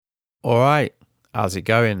All right, how's it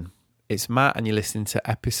going? It's Matt, and you're listening to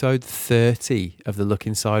episode 30 of the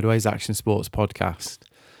Looking Sideways Action Sports podcast.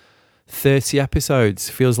 30 episodes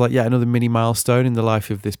feels like yet another mini milestone in the life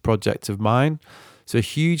of this project of mine. So a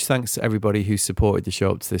huge thanks to everybody who's supported the show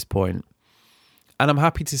up to this point. And I'm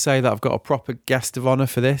happy to say that I've got a proper guest of honour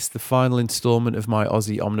for this, the final instalment of my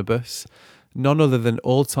Aussie Omnibus. None other than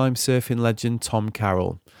all-time surfing legend Tom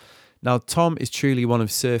Carroll. Now, Tom is truly one of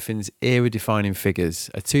surfing's era-defining figures,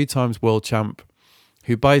 a 2-time world champ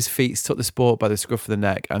who by his feet took the sport by the scruff of the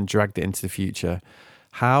neck and dragged it into the future.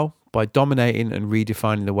 How? By dominating and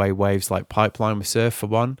redefining the way waves like Pipeline were surfed, for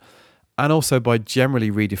one, and also by generally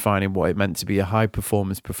redefining what it meant to be a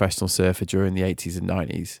high-performance professional surfer during the 80s and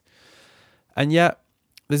 90s. And yet,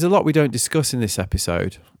 there's a lot we don't discuss in this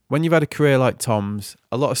episode. When you've had a career like Tom's,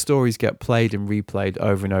 a lot of stories get played and replayed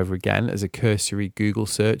over and over again, as a cursory Google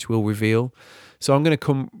search will reveal. So I'm going to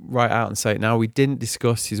come right out and say it now. We didn't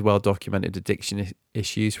discuss his well-documented addiction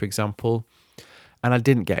issues, for example, and I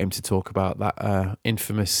didn't get him to talk about that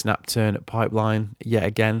infamous snap turn at Pipeline yet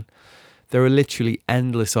again. There are literally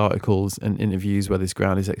endless articles and interviews where this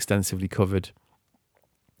ground is extensively covered.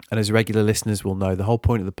 And as regular listeners will know, the whole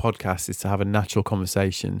point of the podcast is to have a natural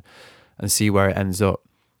conversation and see where it ends up.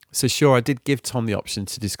 So sure, I did give Tom the option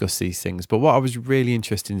to discuss these things, but what I was really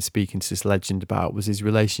interested in speaking to this legend about was his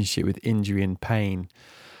relationship with injury and pain.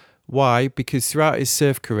 Why? Because throughout his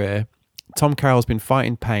surf career, Tom Carroll's been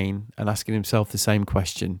fighting pain and asking himself the same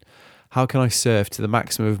question: how can I surf to the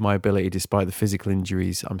maximum of my ability despite the physical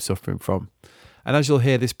injuries I'm suffering from? And as you'll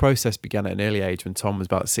hear, this process began at an early age when Tom was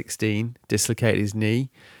about 16, dislocated his knee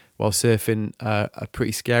while surfing a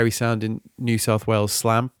pretty scary sounding New South Wales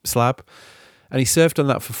slab. And he surfed on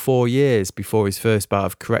that for 4 years before his first bout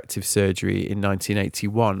of corrective surgery in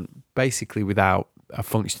 1981, basically without a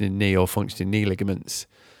functioning knee or functioning knee ligaments.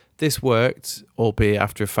 This worked, albeit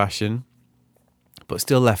after a fashion, but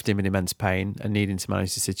still left him in immense pain and needing to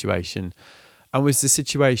manage the situation. And was the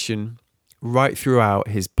situation right throughout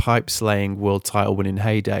his pipe-slaying world title-winning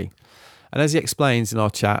heyday. And as he explains in our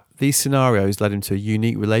chat, these scenarios led him to a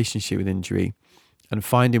unique relationship with injury and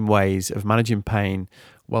finding ways of managing pain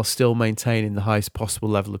while still maintaining the highest possible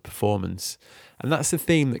level of performance. And that's the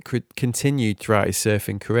theme that continued throughout his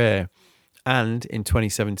surfing career. And in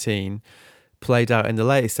 2017, played out in the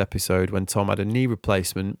latest episode when Tom had a knee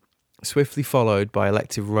replacement, swiftly followed by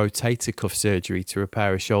elective rotator cuff surgery to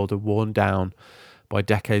repair a shoulder worn down by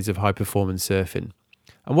decades of high-performance surfing.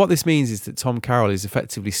 And what this means is that Tom Carroll is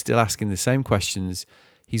effectively still asking the same questions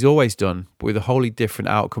he's always done, but with a wholly different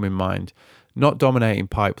outcome in mind. Not dominating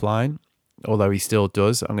Pipeline, although he still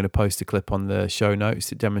does. I'm going to post a clip on the show notes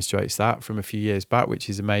that demonstrates that from a few years back, which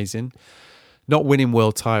is amazing. Not winning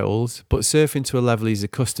world titles, but surfing to a level he's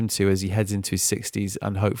accustomed to as he heads into his 60s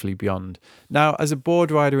and hopefully beyond. Now, as a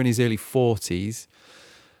board rider in his early 40s,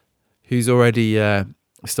 who's already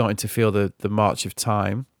starting to feel the march of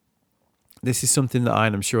time, this is something that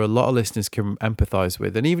I'm sure a lot of listeners can empathise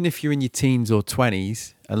with. And even if you're in your teens or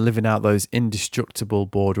 20s and living out those indestructible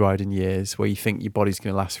board riding years where you think your body's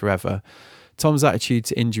going to last forever, Tom's attitude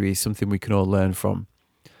to injury is something we can all learn from.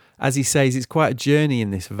 As he says, it's quite a journey in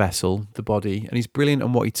this vessel, the body, and he's brilliant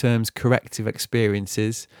on what he terms corrective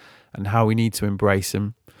experiences and how we need to embrace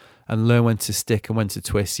them and learn when to stick and when to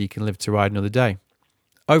twist so you can live to ride another day.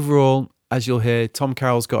 Overall, as you'll hear, Tom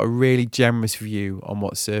Carroll's got a really generous view on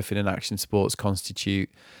what surfing and action sports constitute,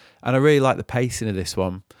 and I really like the pacing of this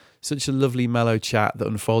one. Such a lovely mellow chat that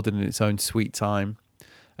unfolded in its own sweet time,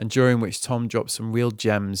 and during which Tom dropped some real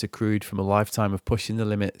gems accrued from a lifetime of pushing the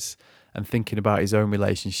limits and thinking about his own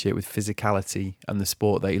relationship with physicality and the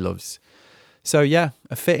sport that he loves. So yeah,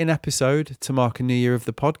 a fitting episode to mark a new year of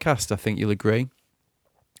the podcast, I think you'll agree.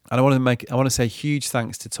 And I want to say huge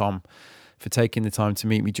thanks to Tom for taking the time to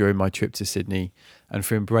meet me during my trip to Sydney and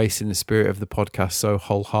for embracing the spirit of the podcast so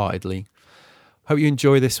wholeheartedly. Hope you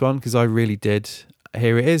enjoy this one, because I really did.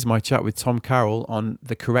 Here it is, my chat with Tom Carroll on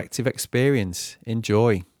the corrective experience.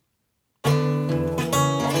 Enjoy.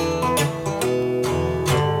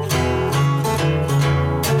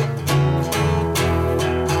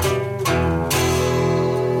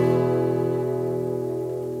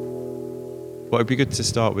 Well, it'd be good to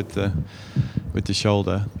start with the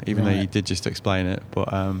shoulder, even though you did just explain it. But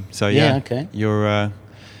Okay.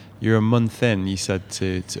 You're a month in, you said,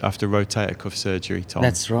 to after rotator cuff surgery, Tom.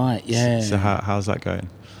 That's right. Yeah. So how's that going?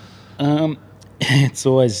 It's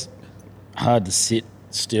always hard to sit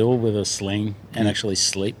still with a sling and actually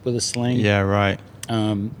sleep with a sling. Yeah, right.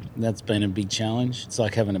 That's been a big challenge. It's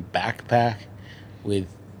like having a backpack with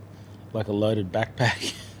like a loaded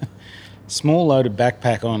backpack. Small loaded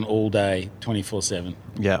backpack on all day, 24/7.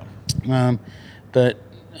 Yeah. But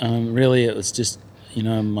Really, it was just,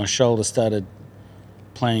 my shoulder started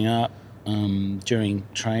playing up during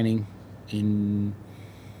training. There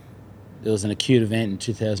was an acute event in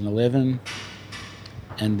 2011,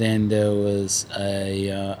 and then there was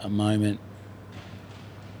a moment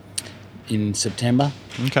in September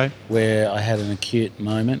Okay. where I had an acute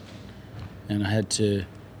moment, and I had to,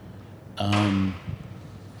 on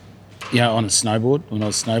a snowboard, when I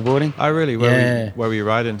was snowboarding. Oh, really? Where were you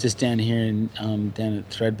riding? Just down here down at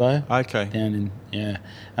Thredbo. Okay. And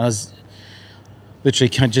I was literally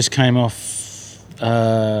just came off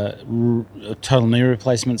a total knee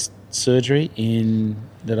replacement surgery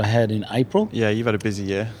that I had in April. Yeah, you've had a busy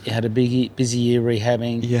year. I had a busy year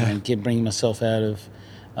rehabbing and bringing myself out of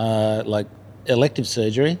elective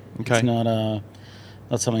surgery. Okay. It's not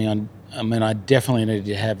something I definitely needed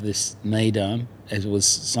to have this knee done, as it was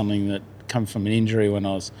something that come from an injury when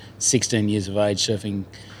I was 16 years of age surfing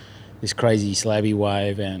this crazy slabby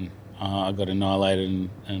wave, and I got annihilated. And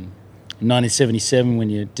in 1977, when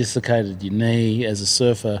you dislocated your knee as a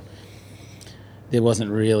surfer, there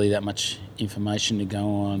wasn't really that much information to go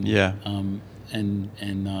on. Yeah. And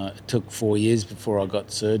it took 4 years before I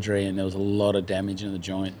got surgery, and there was a lot of damage in the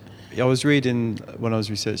joint. I was reading when I was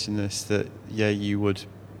researching this that you were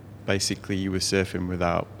surfing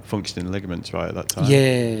without functioning ligaments, right, at that time.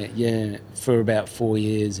 Yeah, for about 4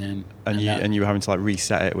 years, and you were having to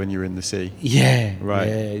reset it when you were in the sea. Yeah, right.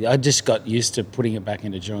 Yeah. I just got used to putting it back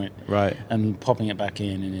into joint, right, and popping it back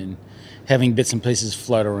in, and then having bits and pieces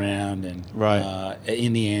float around, and right.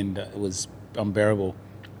 In the end, it was unbearable.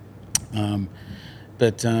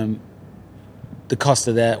 But the cost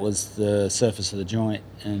of that was the surface of the joint,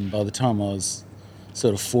 and by the time I was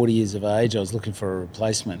sort of 40 years of age, I was looking for a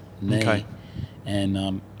replacement knee. Okay.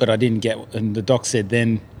 And but I didn't get, and the doc said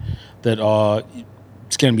then that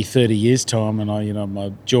it's going to be 30 years time, and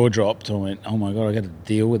my jaw dropped. I went, oh my God, I got to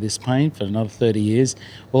deal with this pain for another 30 years.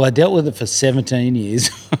 Well, I dealt with it for 17 years,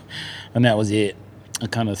 and that was it. I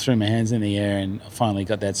kind of threw my hands in the air, and I finally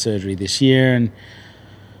got that surgery this year. And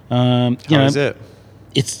how is it?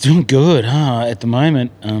 It's doing good, at the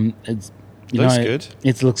moment. It's looks good.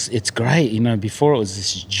 It's great. Before it was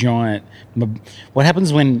this giant. What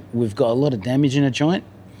happens when we've got a lot of damage in a joint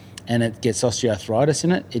and it gets osteoarthritis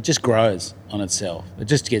in it? It just grows on itself. It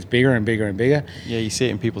just gets bigger and bigger and bigger. Yeah, you see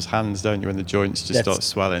it in people's hands, don't you? When the joints just start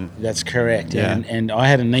swelling. That's correct. Yeah. And I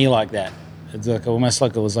had a knee like that. It's almost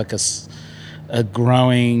like it was like a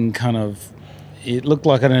growing kind of. It looked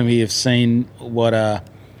like, I don't know if you've seen what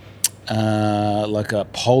like a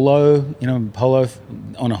polo, polo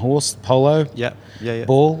on a horse, polo. Yeah.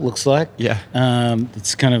 Ball looks like. Yeah.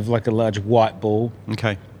 It's kind of like a large white ball.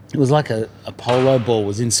 Okay. It was like a polo ball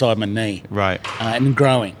was inside my knee. Right. And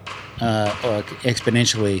growing like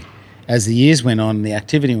exponentially as the years went on, the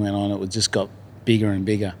activity went on. It just got bigger and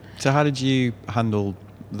bigger. So how did you handle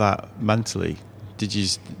that mentally? Did you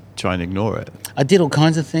just try and ignore it? I did all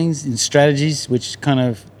kinds of things in strategies, which kind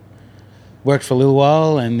of worked for a little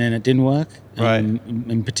while, and then it didn't work. Right.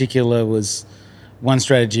 In particular, was one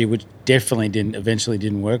strategy which eventually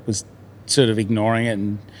didn't work, was sort of ignoring it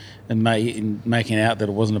and making out that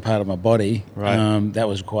it wasn't a part of my body. Right. That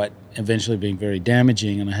was eventually being very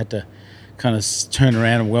damaging, and I had to kind of turn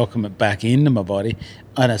around and welcome it back into my body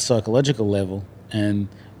at a psychological level, and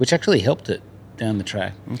which actually helped it down the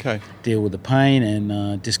track. Okay. Deal with the pain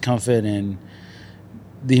and discomfort and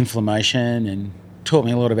the inflammation, and taught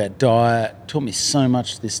me a lot about diet, taught me so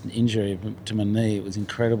much, this injury to my knee. It was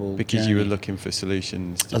incredible. Because you were looking for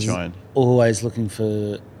solutions to try and... always looking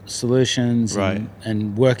for solutions, right.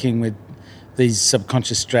 and working with these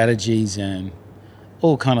subconscious strategies and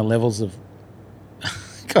all kind of levels of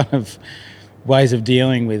kind of ways of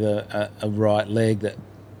dealing with a right leg that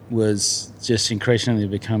was just increasingly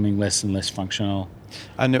becoming less and less functional.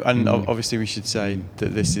 And obviously we should say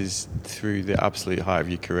that this is through the absolute height of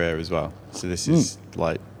your career as well. So this is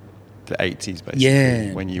like the 80s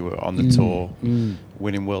basically, when you were on the tour,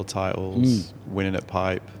 winning world titles, winning at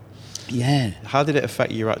Pipe. Yeah. How did it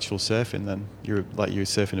affect your actual surfing then? Your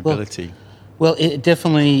surfing ability? Well, it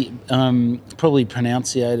definitely probably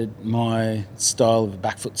pronunciated my style of a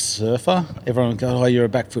backfoot surfer. Everyone would go, oh, you're a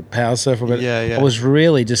backfoot power surfer. But yeah. I was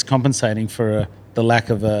really just compensating for the lack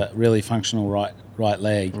of a really functional right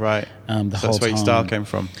leg. Right. The whole time. That's where your style came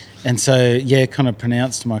from. And so, kind of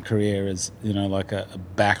pronounced my career as, like a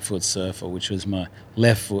backfoot surfer, which was my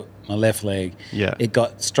left foot, my left leg. Yeah. It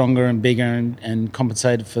got stronger and bigger and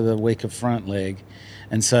compensated for the weaker front leg.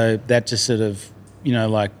 And so that just sort of,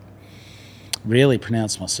 really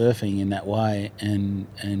pronounced my surfing in that way, and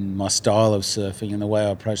my style of surfing and the way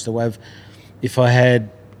I approached the wave. If I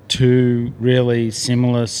had two really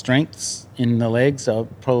similar strengths in the legs, I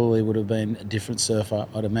probably would have been a different surfer,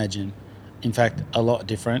 I'd imagine. In fact, a lot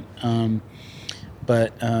different.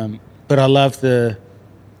 But I love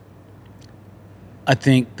I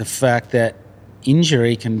think the fact that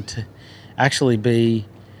injury can actually be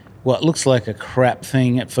what looks like a crap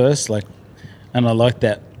thing at first, and I like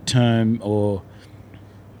that term, or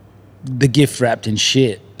the gift wrapped in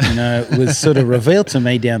shit, it was sort of revealed to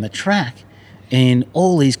me down the track in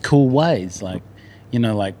all these cool ways. Like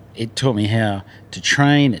it taught me how to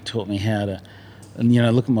train, it taught me how to,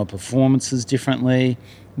 look at my performances differently,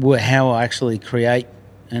 how I actually create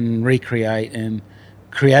and recreate and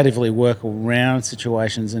creatively work around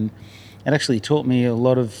situations. And it actually taught me a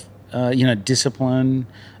lot of, discipline,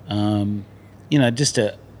 just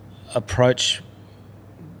to approach,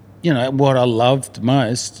 what I loved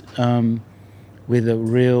most with a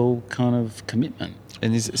real kind of commitment.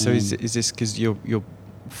 And is this because you're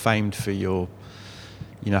famed for your,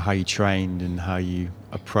 how you trained and how you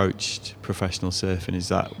approached professional surfing?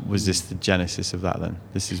 Was this the genesis of that then?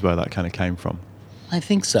 This is where that kind of came from? I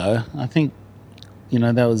think so. I think,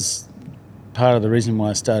 that was part of the reason why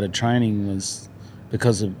I started training, was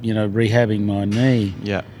because of, rehabbing my knee.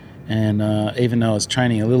 Yeah. And even though I was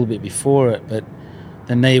training a little bit before it, but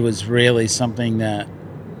the knee was really something that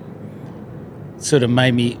sort of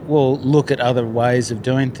made me, look at other ways of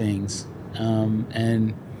doing things,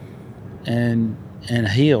 and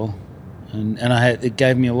heal. And it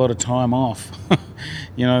gave me a lot of time off,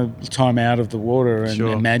 time out of the water, and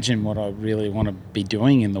Sure. imagine what I really want to be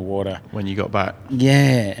doing in the water When you got back.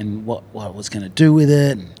 Yeah, and what I was going to do with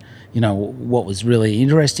it, and what was really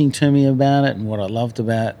interesting to me about it, and what I loved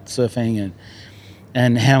about surfing,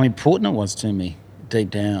 and how important it was to me deep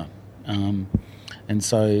down. And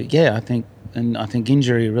so I think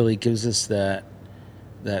injury really gives us that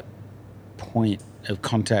point of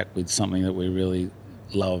contact with something that we really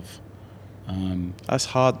love. That's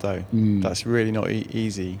hard though. That's really not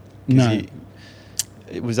easy. No.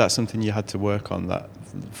 Was that something you had to work on, that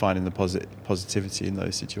finding the positivity in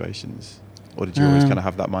those situations? Or did you always kind of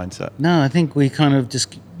have that mindset? No, I think we kind of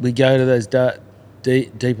we go to those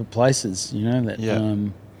deeper places, that,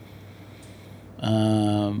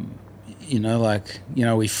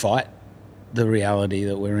 we fight the reality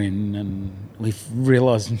that we're in, and we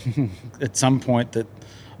realise at some point that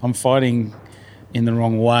I'm fighting in the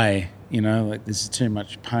wrong way, this is too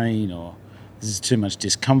much pain, or this is too much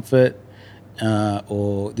discomfort,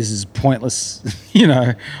 or this is pointless,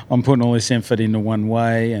 I'm putting all this effort into one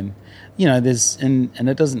way, and there's and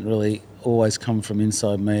it doesn't really always come from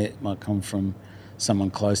inside me. It might come from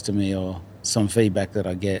someone close to me, or some feedback that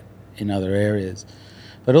I get in other areas.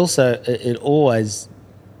 But also it always,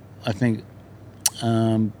 I think,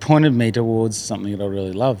 pointed me towards something that I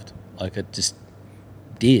really loved. Like it just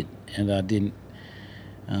did, and I didn't,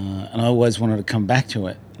 and I always wanted to come back to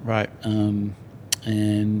it. Right. And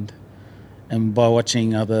by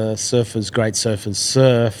watching other great surfers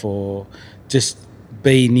surf, or just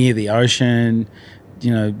be near the ocean,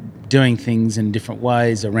 doing things in different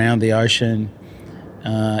ways around the ocean,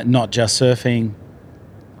 not just surfing,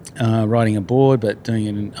 riding a board, but doing it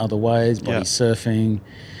in other ways, body surfing.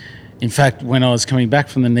 In fact, when I was coming back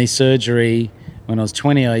from the knee surgery, when I was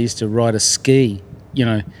 20, I used to ride a ski,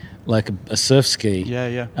 like a surf ski.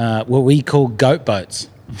 What we call goat boats.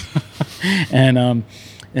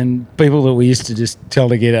 And people that we used to just tell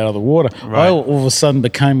to get out of the water. Right. I all of a sudden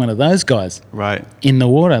became one of those guys. Right. In the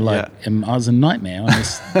water, and I was a nightmare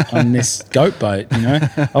on this goat boat.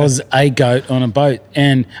 I was a goat on a boat,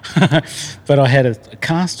 and but I had a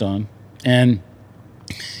cast on, and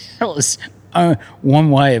it was one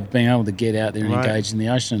way of being able to get out there and engage in the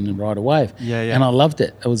ocean and ride a wave. And I loved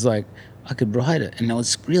it. It was like I could ride it, and it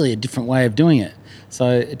was really a different way of doing it. So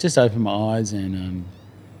it just opened my eyes, and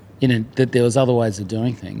that there was other ways of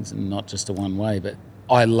doing things, and not just a one way. But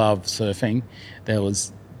I love surfing. That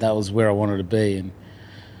was where I wanted to be, and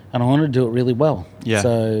I wanted to do it really well. Yeah.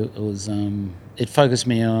 So it was. It focused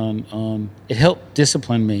me on. It helped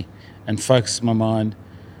discipline me and focus my mind,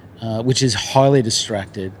 which is highly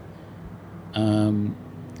distracted,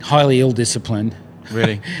 highly ill-disciplined.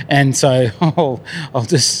 Really. And so I'll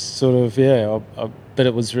just sort of but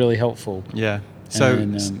it was really helpful. Yeah. So,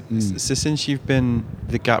 And, so since you've been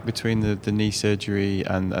the gap between the knee surgery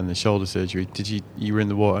and the shoulder surgery, you were in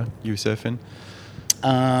the water? You were surfing?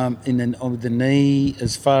 With the knee,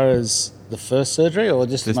 as far as the first surgery, or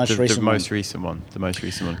just the most recent the one? most recent one. The most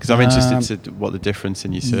recent one. Because I'm interested to what the difference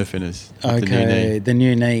in your surfing is. Okay, the new knee. the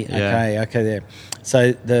new knee. Yeah. Okay, there.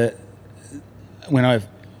 So when I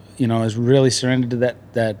was really surrendered to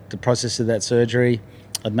the process of that surgery,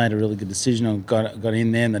 I'd made a really good decision. I got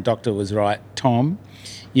in there, and the doctor was right. Tom,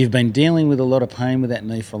 you've been dealing with a lot of pain with that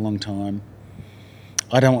knee for a long time.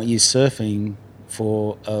 I don't want you surfing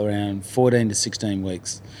for around 14 to 16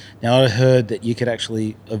 weeks. Now, I heard that you could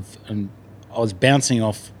actually, I was bouncing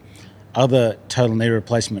off other total knee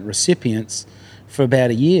replacement recipients for about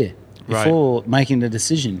a year before making the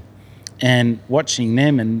decision. And watching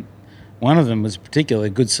them, and one of them was particularly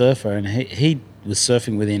a good surfer, and he was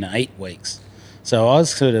surfing within 8 weeks. So I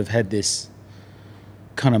sort of had this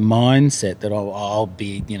kind of mindset that I'll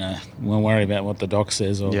be, won't worry about what the doc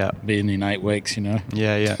says. I'll be in 8 weeks,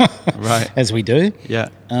 Yeah, right. As we do. Yeah.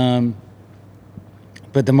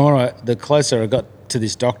 But the closer I got to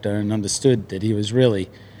this doctor and understood that he was really,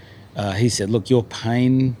 he said, look, your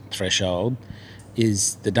pain threshold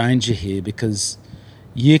is the danger here, because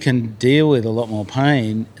you can deal with a lot more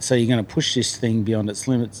pain, so you're going to push this thing beyond its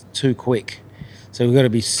limits too quick. So we've got to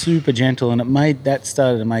be super gentle, and that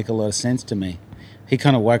started to make a lot of sense to me. He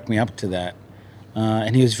kind of woke me up to that,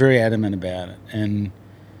 and he was very adamant about it. And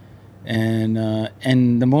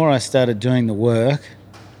the more I started doing the work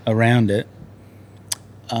around it,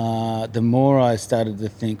 the more I started to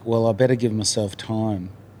think, well, I better give myself time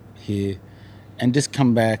here, and just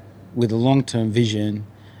come back with a long-term vision,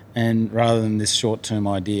 and rather than this short-term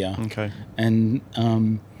idea. Okay. And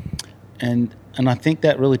I think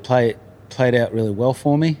that really played out really well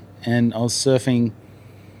for me. And I was surfing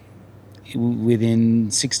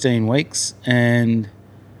within 16 weeks, and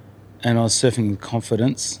I was surfing with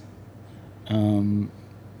confidence,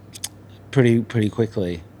 pretty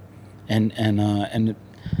quickly, and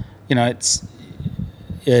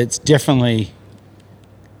it's definitely,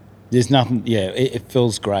 there's nothing. Yeah, it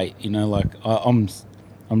feels great.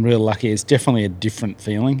 I'm real lucky. It's definitely a different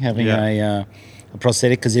feeling having a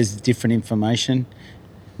prosthetic, because there's different information.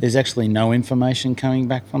 There's actually no information coming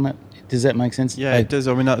back from it. Does that make sense? Yeah, it does.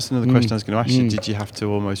 I mean, that's another question I was going to ask you. Did you have to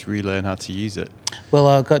almost relearn how to use it? Well,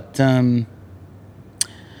 I got. I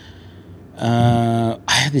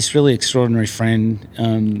had this really extraordinary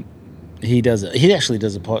friend. He actually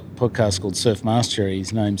does a podcast called Surf Mastery.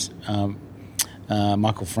 His name's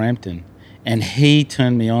Michael Frampton, and he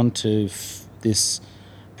turned me on to this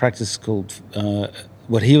practice called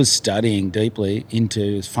what he was studying deeply into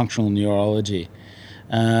is functional neurology,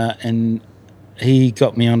 and he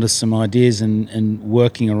got me onto some ideas and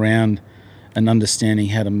working around and understanding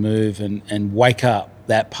how to move and wake up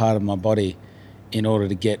that part of my body in order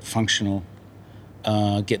to get functional,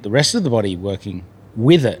 get the rest of the body working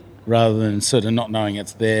with it, rather than sort of not knowing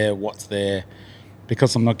it's there, what's there,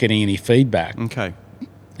 because I'm not getting any feedback. Okay.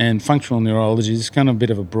 And functional neurology is kind of a bit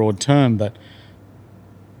of a broad term, but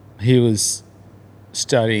he was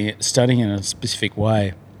studying in a specific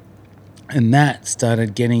way, and that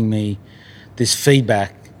started getting me this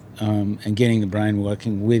feedback, and getting the brain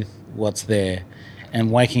working with what's there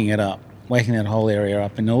and waking it up, waking that whole area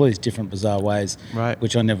up in all these different bizarre ways,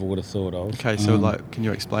 which I never would have thought of. Okay, so can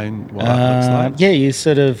you explain what that looks like? Yeah, you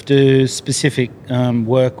sort of do specific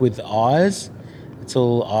work with eyes. It's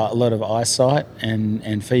all a lot of eyesight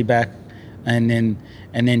and feedback, and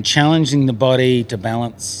then challenging the body to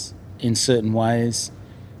balance in certain ways,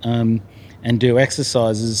 and do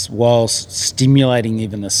exercises whilst stimulating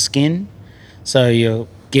even the skin. So you're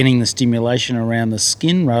getting the stimulation around the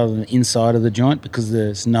skin rather than inside of the joint, because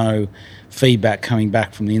there's no feedback coming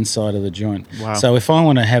back from the inside of the joint. Wow. So if I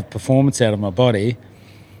want to have performance out of my body,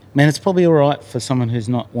 man, it's probably all right for someone who's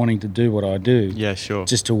not wanting to do what I do. Yeah, sure.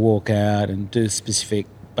 Just to walk out and do specific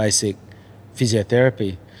basic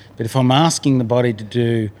physiotherapy. But if I'm asking the body to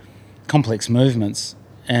do complex movements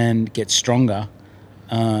and get stronger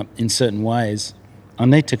in certain ways, I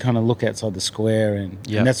need to kind of look outside the square, and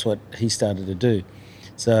that's what he started to do.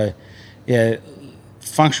 So, yeah,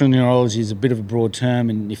 functional neurology is a bit of a broad term,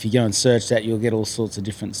 and if you go and search that, you'll get all sorts of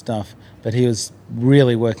different stuff. But he was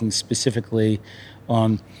really working specifically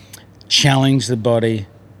on challenge the body,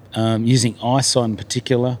 using eyesight in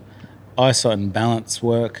particular, eyesight and balance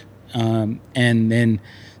work, and then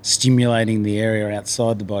stimulating the area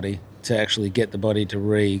outside the body to actually get the body to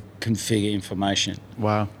reconfigure information.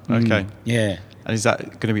 Wow. Okay. Yeah. And is that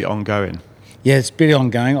going to be ongoing? Yeah, it's a bit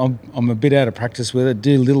ongoing. I'm a bit out of practice with it.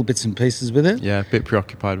 Do little bits and pieces with it. Yeah, a bit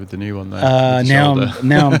preoccupied with the new one there.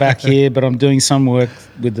 Now I'm back here, but I'm doing some work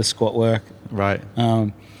with the squat work. Right.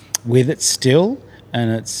 With it still,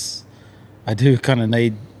 and I do kind of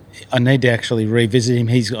need to actually revisit him.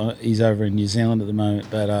 He's over in New Zealand at the moment,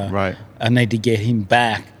 but right. I need to get him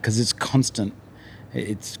back because it's constant.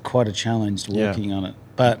 It's quite a challenge working on it,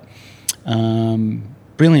 but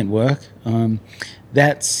brilliant work.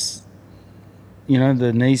 That's,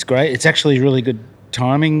 the knee's great. It's actually really good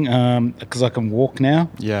timing because I can walk now.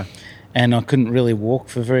 Yeah. And I couldn't really walk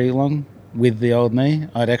for very long with the old knee.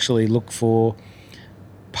 I'd actually look for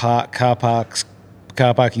car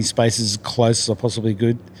parking spaces as close as I possibly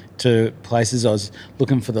could to places. I was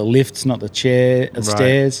looking for the lifts, not the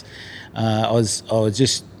stairs. I was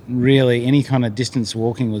just really, any kind of distance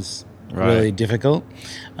walking was really difficult.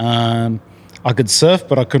 I could surf,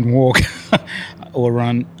 but I couldn't walk or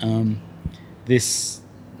run. This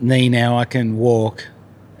knee now, I can walk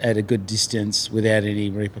at a good distance without any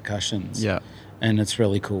repercussions. Yeah. And it's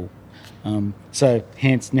really cool. So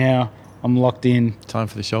hence now I'm locked in. Time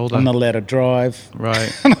for the shoulder. I'm not allowed to drive.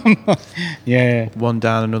 Right. Yeah. One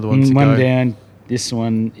down, another one to go. One down. This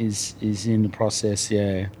one is in the process,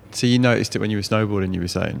 yeah. So you noticed it when you were snowboarding, you were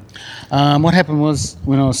saying? What happened was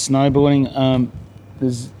when I was snowboarding,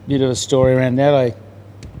 there's a bit of a story around that.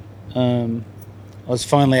 I was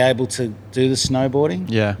finally able to do the snowboarding.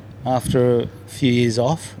 Yeah. After a few years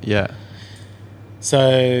off. Yeah.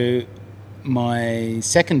 So my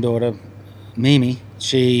second daughter, Mimi,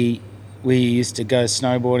 we used to go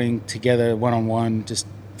snowboarding together one-on-one, just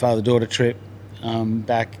father-daughter trip,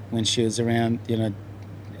 back when she was around,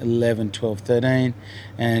 11, 12, 13,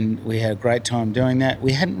 and we had a great time doing that.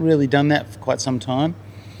 We hadn't really done that for quite some time.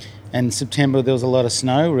 And in September there was a lot of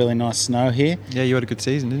snow, really nice snow here. Yeah, you had a good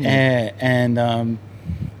season, didn't you? Yeah, and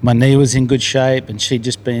my knee was in good shape, and she'd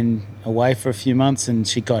just been away for a few months, and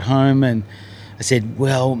she got home, and I said,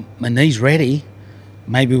 well, my knee's ready.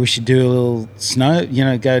 Maybe we should do a little snow,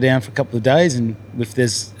 go down for a couple of days, and if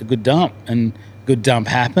there's a good dump. And good dump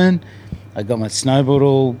happened. I got my snowboard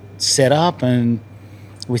all set up, and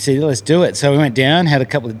we said, let's do it. So we went down, had a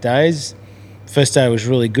couple of days. First day was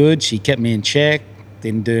really good. She kept me in check,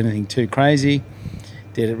 didn't do anything too crazy,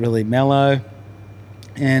 did it really mellow.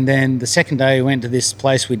 And then the second day we went to this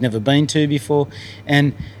place we'd never been to before,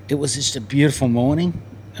 and it was just a beautiful morning.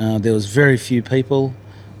 There was very few people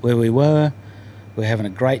where we were. We were having a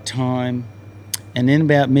great time. And then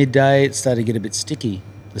about midday it started to get a bit sticky,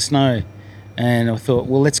 the snow. And I thought,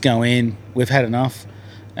 well, let's go in. We've had enough.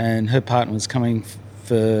 And her partner was coming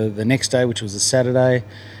for the next day, which was a Saturday.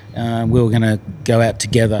 We were going to go out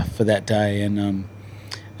together for that day. And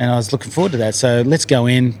I was looking forward to that. So let's go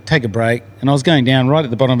in, take a break. And I was going down right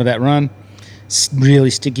at the bottom of that run, really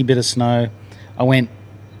sticky bit of snow. I went,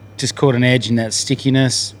 just caught an edge in that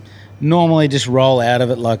stickiness. Normally just roll out of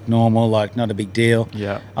it like normal, like not a big deal.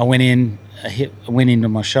 Yeah. I went into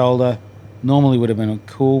my shoulder. Normally would have been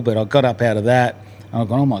cool, but I got up out of that. And I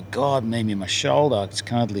go, oh my God, maybe my shoulder. I just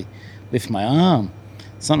can't hardly lift my arm.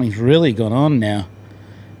 Something's really gone on now.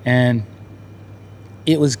 And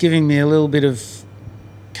it was giving me a little bit of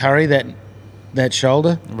curry, that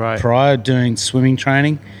shoulder. Right. Prior doing swimming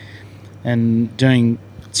training and doing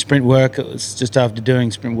sprint work. It was just after doing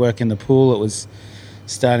sprint work in the pool, it was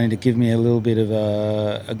starting to give me a little bit of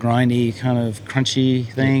a grindy kind of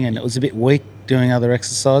crunchy thing, and it was a bit weak doing other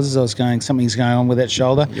exercises. I was going, something's going on with that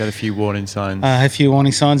shoulder. You had a few warning signs. A few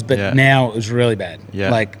warning signs, but now it was really bad.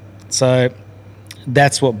 Yeah. So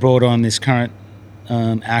that's what brought on this current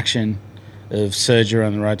action of surgery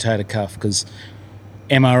on the rotator cuff, because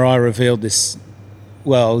MRI revealed this.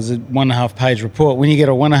 Well, it was a 1.5 page report. When you get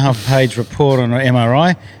a 1.5 page report on an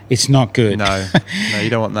MRI, it's not good. No, you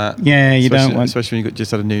don't want that. Yeah, especially when you just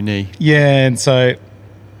had a new knee. Yeah, and so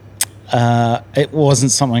it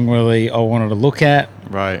wasn't something really I wanted to look at.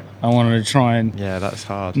 Right. I wanted to try and that's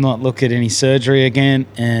hard. Not look at any surgery again,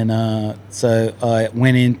 and so I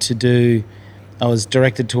went in I was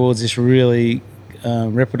directed towards this really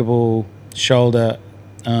reputable shoulder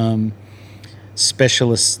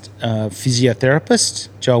specialist physiotherapist,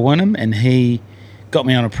 Joel Wenham, and he got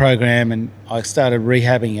me on a program, and I started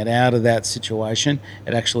rehabbing it out of that situation.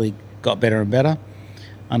 It actually got better and better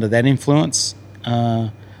under that influence.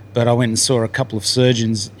 But I went and saw a couple of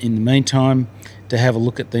surgeons in the meantime to have a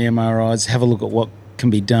look at the MRIs, have a look at what can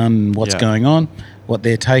be done and what's going on, what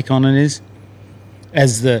their take on it is.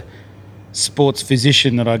 As the sports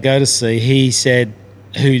physician that I go to see, he said,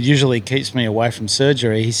 who usually keeps me away from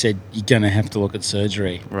surgery, he said, you're going to have to look at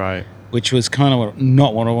surgery. Right. Which was kind of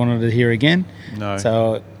not what I wanted to hear again. No.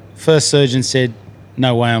 So first surgeon said,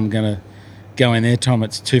 no way I'm going to go in there, Tom,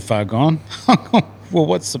 it's too far gone. Well,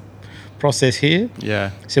 what's the process here? Yeah.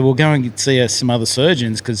 He said, well, go and see some other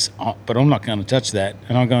surgeons, but I'm not going to touch that.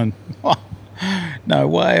 And I'm going, oh, no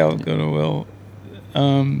way I'm going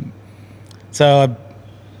to, so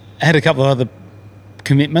I had a couple of other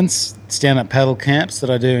commitments, stand-up paddle camps that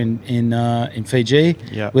I do in Fiji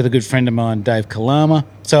with a good friend of mine, Dave Kalama.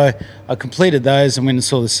 So I completed those and went and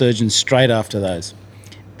saw the surgeon straight after those.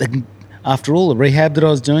 after all the rehab that I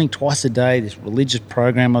was doing twice a day, this religious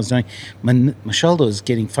program I was doing, my shoulder was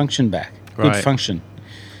getting function back, good Right. function.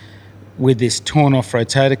 With this torn off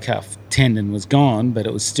rotator cuff, tendon was gone, but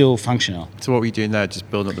it was still functional. So what were you doing there?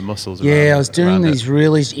 Just building up the muscles? Yeah, I was doing around these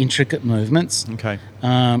really intricate movements Okay.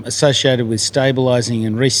 associated with stabilizing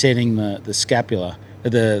and resetting the scapula,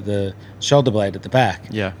 the shoulder blade at the back,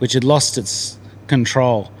 Yeah. which had lost its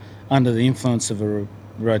control under the influence of a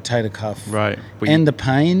rotator cuff. Right. But And the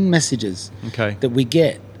pain messages okay. that we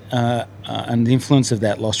get and the influence of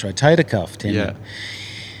that lost rotator cuff tendon. Yeah.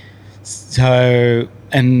 So,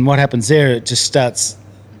 and what happens there? It just starts.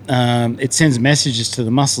 It sends messages to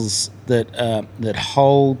the muscles that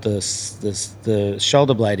hold the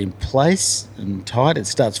shoulder blade in place and tight. It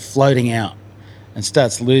starts floating out and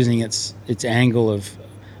starts losing its angle of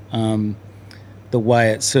the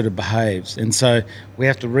way it sort of behaves. And so we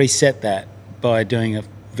have to reset that by doing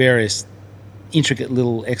various intricate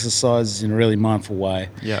little exercises in a really mindful way.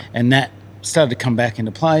 Yeah. And that started to come back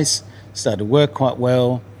into place. Started to work quite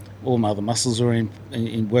well. All my other muscles were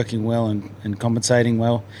in working well and compensating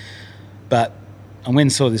well. But I went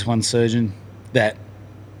and saw this one surgeon that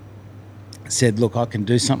said, look, I can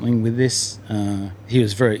do something with this. He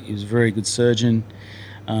was a very good surgeon.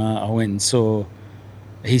 I went and saw,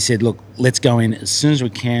 he said, look, let's go in as soon as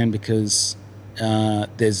we can because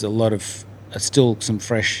there's a lot of, still some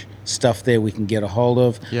fresh stuff there we can get a hold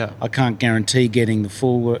of. Yeah. I can't guarantee getting the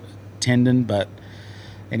full tendon, but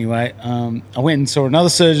anyway, I went and saw another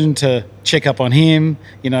surgeon to check up on him,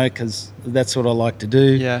 because that's what I like to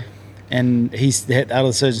do. Yeah. And the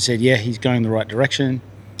other surgeon said, yeah, he's going the right direction.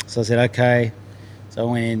 So I said, okay. So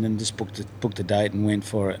I went in and just booked a date and went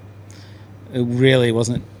for it. It really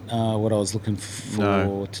wasn't what I was looking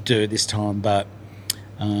for to do this time. But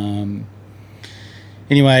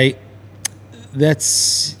anyway,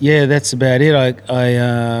 that's about it.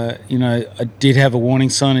 I did have a warning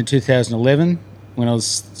sign in 2011 when I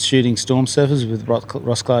was shooting Storm Surfers with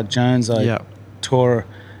Ross Clark Jones. I tore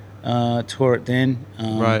it then.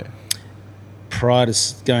 Right. Prior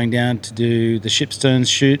to going down to do the Shipstones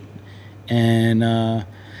shoot, and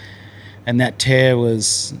that tear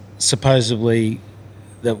was supposedly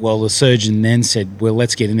the surgeon then said, well,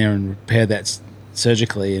 let's get in there and repair that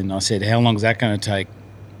surgically. And I said, how long is that going to take?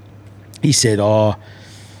 He said, oh,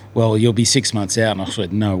 well, you'll be 6 months out. And I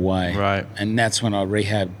said, no way. Right. And that's when I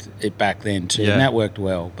rehabbed it back then too. Yeah. And that worked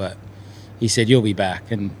well. But he said, you'll be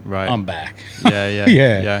back. And Right. I'm back. Yeah.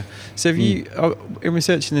 Yeah. So have you, in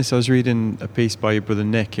researching this, I was reading a piece by your brother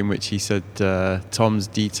Nick in which he said Tom's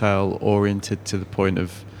detail oriented to the point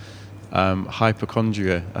of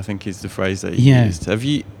hypochondria, I think is the phrase that he used.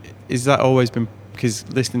 Is that always been, because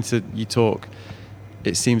listening to you talk,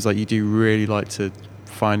 it seems like you do really like to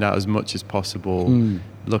find out as much as possible,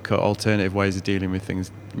 look at alternative ways of dealing with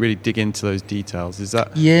things, really dig into those details. Is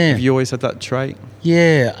that, have you always had that trait?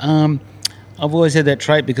 Yeah. I've always had that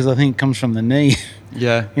trait because I think it comes from the knee.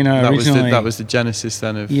 Yeah. Originally. That was the genesis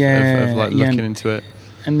then of looking into it.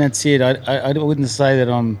 And that's it. I wouldn't say that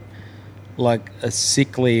I'm like a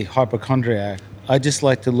sickly hypochondriac. I just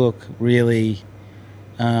like to look really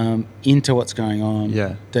into what's going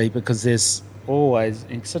on deep, because there's always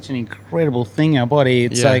such an incredible thing, our body.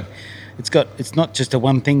 It's like it's not just a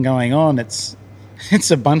one thing going on, it's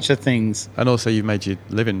a bunch of things. And also you've made your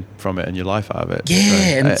living from it and your life out of it.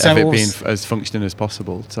 And so it being as functioning as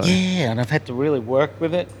possible. So. Yeah, and I've had to really work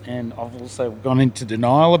with it, and I've also gone into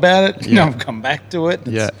denial about it. I've come back to it.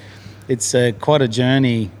 It's quite a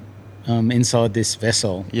journey inside this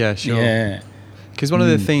vessel. Yeah, sure. Yeah. Because one of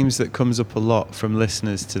the themes that comes up a lot from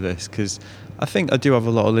listeners to this, because I think I do have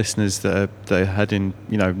a lot of listeners that are heading,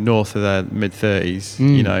 north of their mid-30s,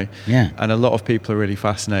 and a lot of people are really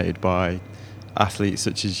fascinated by athletes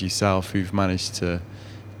such as yourself who've managed to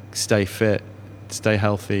stay fit, stay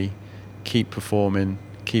healthy, keep performing,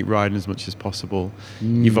 keep riding as much as possible.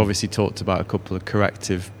 You've obviously talked about a couple of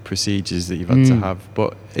corrective procedures that you've had to have,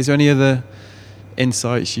 but is there any other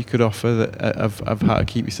insights you could offer that of how to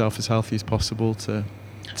keep yourself as healthy as possible to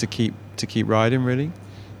keep riding, really?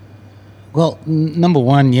 Well, number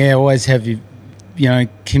one, always have you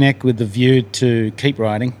connect with the view to keep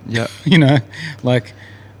riding. Yeah.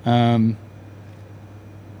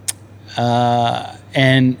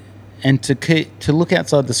 And to look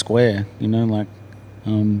outside the square, to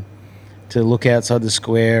look outside the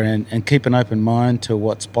square and keep an open mind to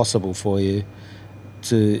what's possible for you.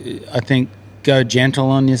 I think, go gentle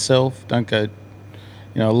on yourself. Don't go,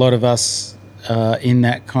 a lot of us in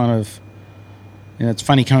that kind of, it's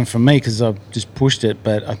funny coming from me because I've just pushed it,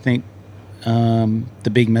 but I think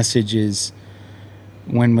the big message is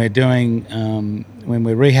when we're doing, when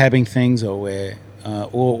we're rehabbing things or we're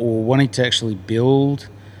or wanting to actually build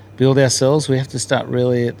ourselves, we have to start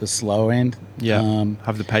really at the slower end.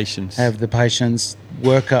 Have the patience. Have the patience.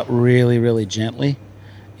 Work up really, really gently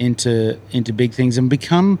into big things, and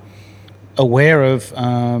become aware of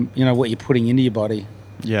what you're putting into your body.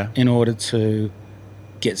 Yeah. In order to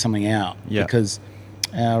get something out. Yeah. Because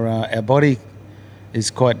our body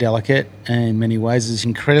is quite delicate in many ways. It's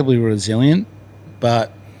incredibly resilient,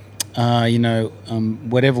 but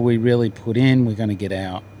whatever we really put in, we're going to get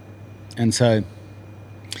out. And so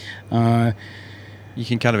you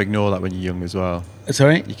can kind of ignore that when you're young as well.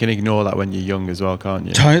 Sorry? You can ignore that when you're young as well, can't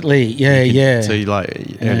you? Totally, yeah. So you're like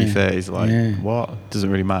early 30s, what? Doesn't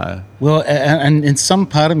really matter. Well, and some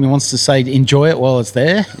part of me wants to say enjoy it while it's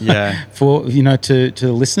there. Yeah. For to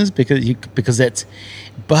the listeners, because that's,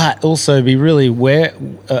 but also be really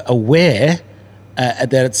aware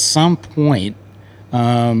that at some point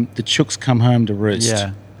the chooks come home to roost.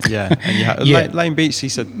 Yeah. And Lane Beach, she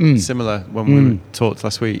said similar when we talked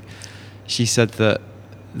last week. She said that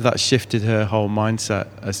shifted her whole mindset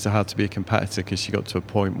as to how to be a competitor, because she got to a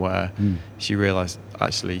point where she realised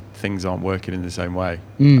actually things aren't working in the same way,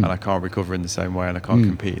 and I can't recover in the same way, and I can't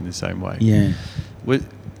compete in the same way. Yeah.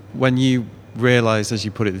 When you realised, as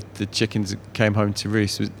you put it, the chickens came home to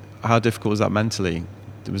roost, how difficult was that mentally?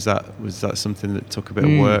 Was that something that took a bit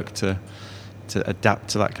of work to adapt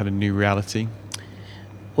to that kind of new reality?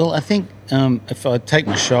 Well, I think if I take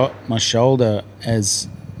my shoulder as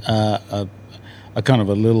a kind of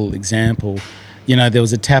a little example, there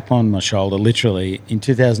was a tap on my shoulder literally in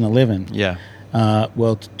 2011. Yeah.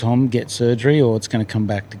 Well, Tom, get surgery or it's going to come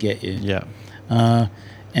back to get you. Yeah.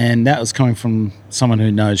 And that was coming from someone who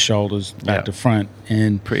knows shoulders back to front,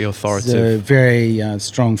 and pretty authoritative. So very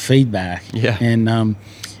strong feedback. Yeah.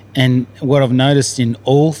 And what I've noticed in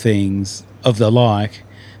all things of the like,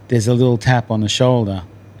 there's a little tap on the shoulder,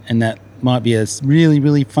 and that might be a really,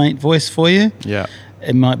 really faint voice for you. Yeah.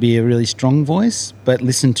 It might be a really strong voice, but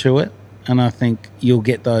listen to it, and I think you'll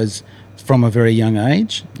get those from a very young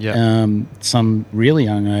age. Yeah. Some really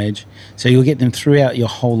young age, so you'll get them throughout your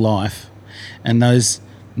whole life, and those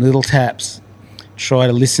little taps, try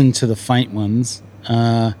to listen to the faint ones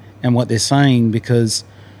and what they're saying, because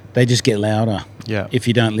they just get louder if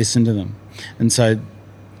you don't listen to them. And so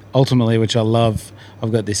ultimately, which I love,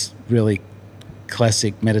 I've got this really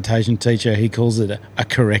classic meditation teacher, he calls it a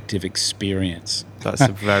corrective experience. That's a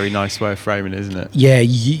very nice way of framing it, isn't it? Yeah,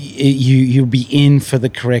 you'll be in for the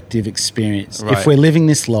corrective experience. Right. If we're living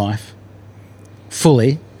this life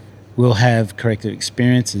fully, we'll have corrective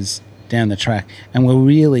experiences down the track, and we'll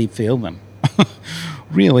really feel them,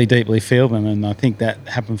 really deeply feel them. And I think that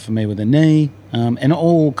happened for me with the knee, and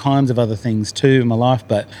all kinds of other things too in my life.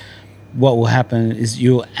 But what will happen is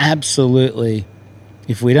you'll absolutely,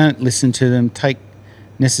 if we don't listen to them, take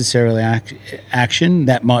necessarily action.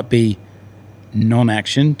 That might be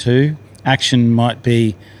non-action too. Action might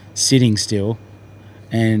be sitting still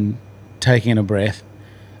and taking a breath,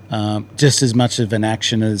 just as much of an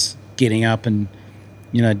action as getting up and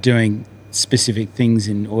doing specific things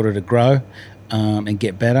in order to grow and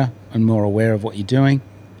get better and more aware of what you're doing,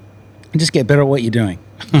 and just get better at what you're doing.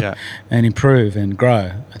 And improve and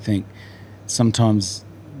grow. I think sometimes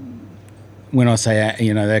when I say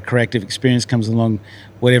that corrective experience comes along,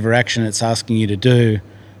 whatever action it's asking you to do,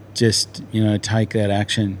 just take that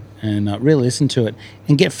action and really listen to it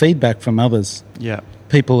and get feedback from others.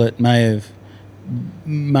 People that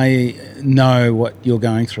may know what you're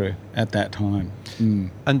going through at that time.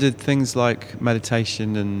 And did things like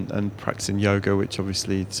meditation and practicing yoga, which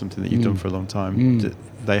obviously is something that you've done for a long time, did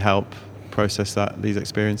they help process these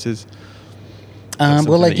experiences?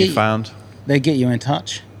 Well, they get you in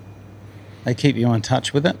touch. They keep you in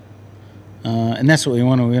touch with it, and that's what we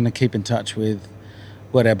want. We're going to keep in touch with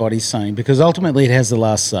what our body's saying, because ultimately it has the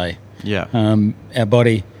last say. Our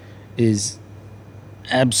body is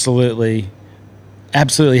absolutely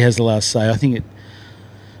has the last say. I think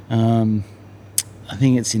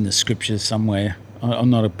it's in the scriptures somewhere. I'm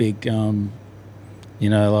not a big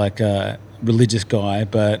religious guy,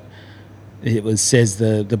 but it says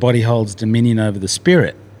the body holds dominion over the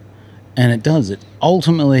spirit, and it does. It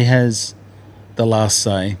ultimately has the last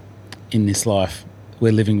say in this life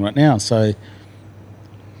we're living right now. So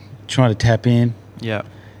try to tap in,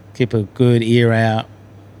 keep a good ear out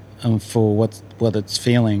for what it's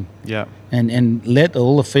feeling, and let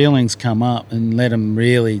all the feelings come up and let them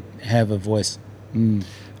really have a voice.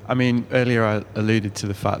 I mean, earlier I alluded to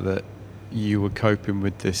the fact that you were coping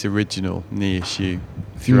with this original knee issue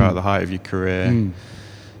throughout the height of your career.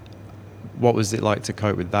 What was it like to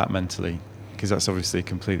cope with that mentally? because that's obviously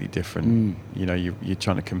completely different. You know, you're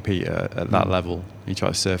trying to compete at that level. You try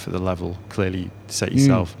to surf at the level. Clearly, set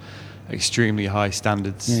yourself extremely high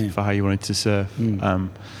standards for how you wanted to surf.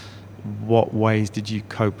 What ways did you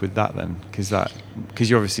cope with that then? Because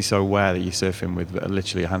you're obviously so aware that you're surfing with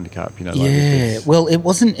literally a handicap. You know, like well, it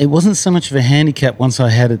wasn't so much of a handicap once I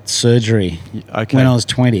had it surgery when I was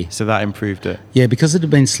 20. So that improved it. Yeah, because it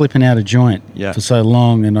had been slipping out of joint for so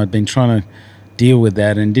long, and I'd been trying to deal with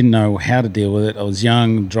that and didn't know how to deal with it. I was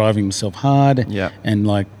young, driving myself hard, and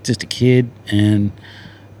like just a kid, and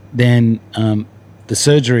then the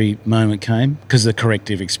surgery moment came because the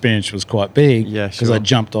corrective experience was quite big. Yeah, because sure. I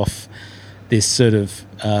jumped off this sort of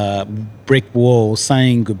brick wall,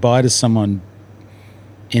 saying goodbye to someone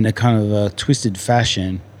in a kind of a twisted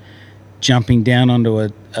fashion, jumping down onto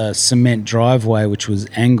a cement driveway which was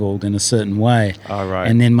angled in a certain way. Oh, right.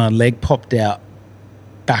 And then my leg popped out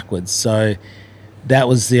backwards. So that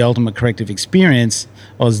was the ultimate corrective experience.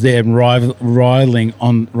 I was there writhing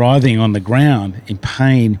on the ground in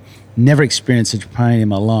pain. Never experienced such pain in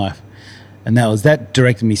my life. And that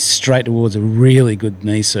directed me straight towards a really good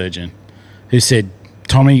knee surgeon who said,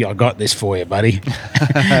 "Tommy, I got this for you, buddy."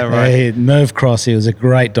 Right. Merv Cross, he was a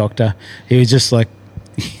great doctor. He was just like,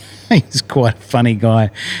 he's quite a funny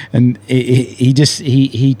guy. And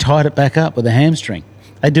he tied it back up with a hamstring.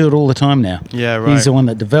 They do it all the time now. Yeah, right. He's the one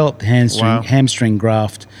that developed the hamstring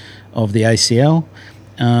graft of the ACL.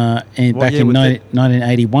 And back in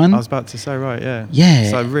 1981. I was about to say, right, yeah. Yeah.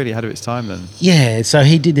 So really ahead of its time then. Yeah, so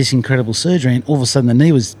he did this incredible surgery, and all of a sudden the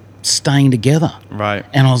knee was staying together. Right.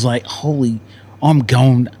 And I was like, I'm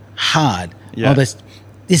going hard. Yeah.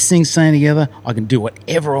 This thing's staying together. I can do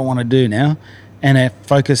whatever I want to do now. And it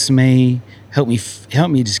focused me, helped me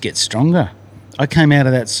just get stronger. I came out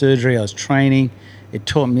of that surgery, I was training. It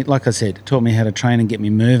taught me, like I said, how to train and get me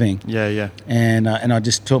moving. Yeah, yeah. And I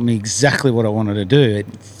just taught me exactly what I wanted to do. It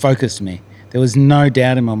focused me. There was no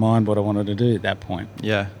doubt in my mind what I wanted to do at that point.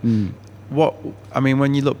 Yeah.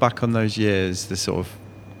 When you look back on those years, the sort of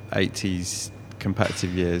 80s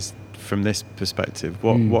competitive years, from this perspective,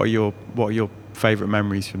 what are your favourite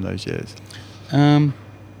memories from those years? Winning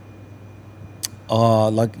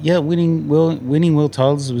world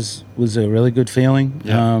titles was a really good feeling.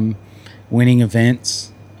 Yeah. Winning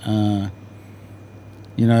events,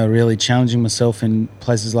 really challenging myself in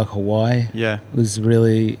places like Hawaii. Yeah. Was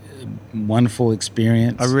really a wonderful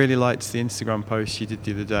experience. I really liked the Instagram post you did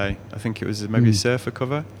the other day. I think it was maybe a surfer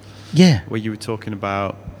cover. Yeah. Where you were talking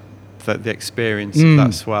about the experience of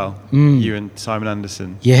that swell, you and Simon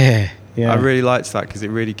Anderson. Yeah, yeah. I really liked that because it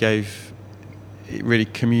really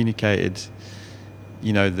communicated,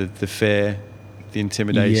 the fear, the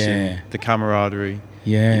intimidation, the camaraderie.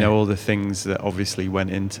 Yeah. All the things that obviously went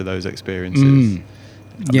into those experiences.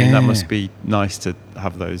 I mean, that must be nice to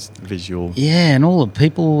have those visual. Yeah, and all the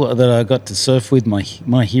people that I got to surf with, my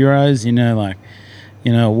heroes, I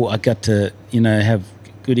got to, have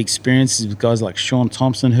good experiences with guys like Sean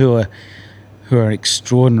Thompson, who are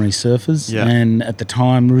extraordinary surfers, and at the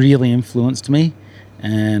time really influenced me,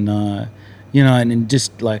 and and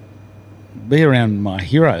just like be around my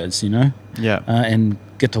heroes, and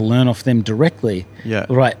get to learn off them directly,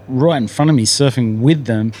 right in front of me, surfing with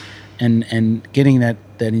them, and getting that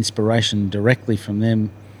inspiration directly from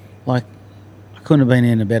them. Like, I couldn't have been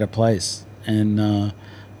in a better place, and I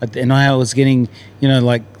was getting,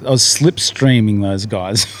 I was slipstreaming those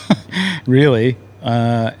guys, really,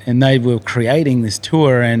 and they were creating this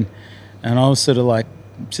tour, and I was sort of like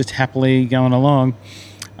just happily going along.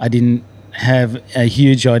 I didn't have a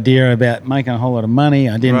huge idea about making a whole lot of money.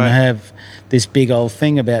 I didn't have this big old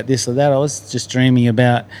thing about this or that. I was just dreaming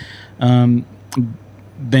about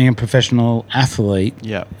being a professional athlete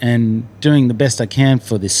and doing the best I can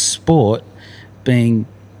for this sport, being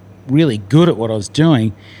really good at what I was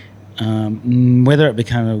doing. Whether it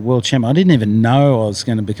became a world champion, I didn't even know I was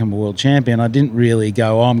going to become a world champion. I didn't really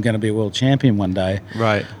go, I'm going to be a world champion one day.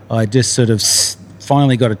 Right. I just sort of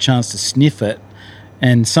finally got a chance to sniff it,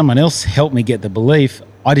 and someone else helped me get the belief.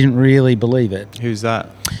 I didn't really believe it. Who's that?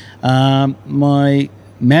 My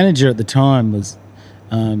manager at the time was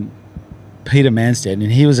Peter Manstead,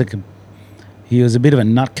 and he was a bit of a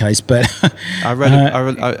nutcase. But I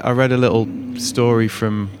read a little story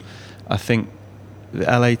from, I think, the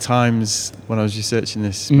LA Times when I was researching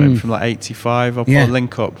this, maybe from like '85. I'll put a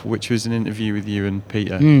link up, which was an interview with you and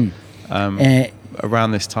Peter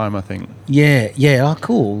around this time, I think. Yeah. Oh,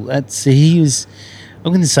 cool. He was.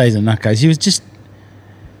 I'm going to say he's a nutcase.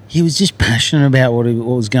 He was just passionate about what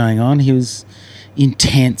was going on. He was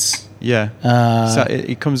intense. Yeah. So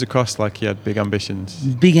it comes across like he had big ambitions.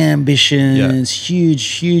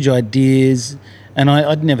 Huge ideas, And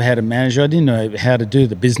I'd never had a manager. I didn't know how to do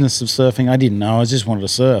the business of surfing. I didn't know. I just wanted to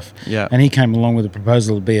surf. Yeah. And he came along with a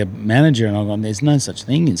proposal to be a manager, and I'm going, there's no such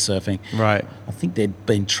thing in surfing. Right. I think there'd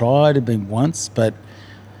been tried, had been once, but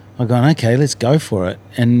I'm going, okay, let's go for it.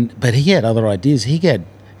 But he had other ideas. He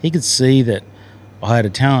could see that I had a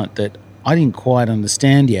talent that I didn't quite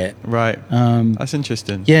understand yet. Right. That's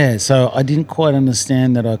interesting. Yeah, so I didn't quite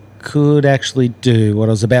understand that I could actually do what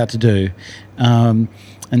I was about to do, and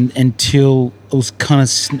until it was kind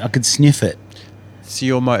of I could sniff it. So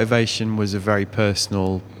your motivation was a very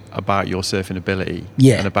personal about your surfing ability,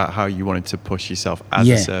 Yeah. and about how you wanted to push yourself as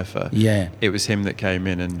Yeah. a surfer. Yeah, It was him that came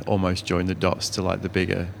in and almost joined the dots to like the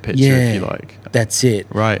bigger picture, yeah, if you like. that's it.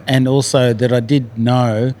 Right. And also that I did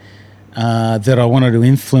know that I wanted to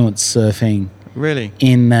influence surfing Really?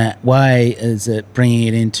 in that way, is it bringing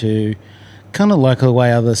it into kind of like the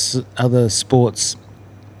way other sports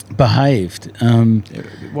behaved.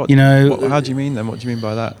 What, You know- how do you mean then? What do you mean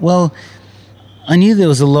by that? Well, I knew there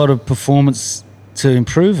was a lot of performance to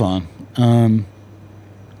improve on.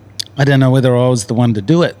 I don't know whether I was the one to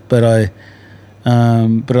do it, but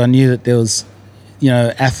I knew that there was,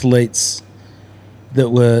 athletes that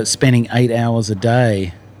were spending 8 hours a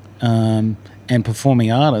day, and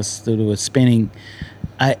performing artists that were spending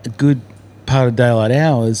a good part of daylight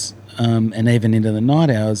hours, and even into the night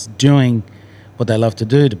hours, doing what they love to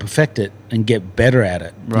do to perfect it and get better at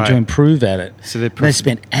it, and Right. to improve at it. So They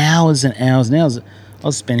spent hours and hours and hours. I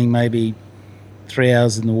was spending maybe 3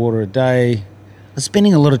 hours in the water a day. I was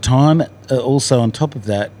spending a lot of time also on top of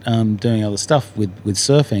that, doing other stuff with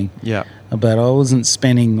surfing. Yeah. But I wasn't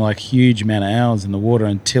spending like huge amount of hours in the water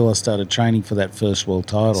until I started training for that first world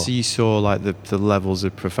title. So you saw like the levels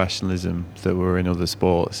of professionalism that were in other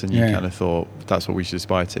sports, and you Yeah. kind of thought that's what we should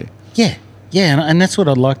aspire to. Yeah, and that's what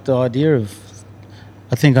I liked, the idea of.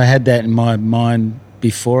 I think I had that in my mind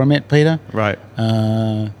before I met Peter Right.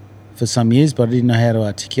 for some years, but I didn't know how to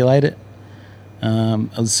articulate it. I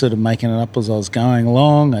was sort of making it up as I was going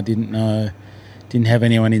along. I didn't have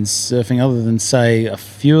anyone in surfing other than, say, a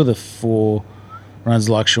few of the four runners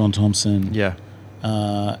like Sean Thompson. Yeah.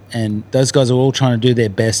 And those guys are all trying to do their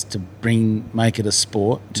best to make it a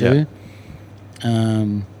sport too.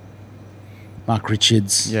 Mark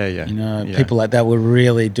Richards. Yeah, yeah, yeah. People like that were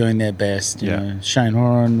really doing their best. You Yeah. know, Shane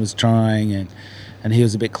Horan was trying, and he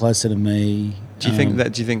was a bit closer to me. Do you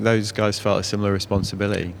think those guys felt a similar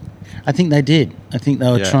responsibility? I think they did. I think they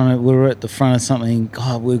were Yeah. we were at the front of something.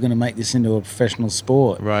 God, we're going to make this into a professional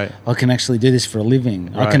sport. Right. I can actually do this for a living.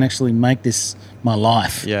 I Right. can actually make this my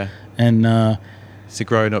life. Yeah. And So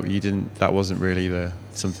growing up, that wasn't really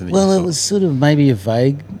something that. well, you it thought. was sort of maybe a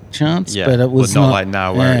vague chance, Yeah, but it was not like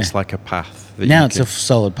now, where yeah. it's like a path. That Now you it's can, a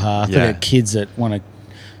solid path. Yeah. They got kids that want to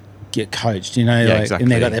get coached, Yeah, and they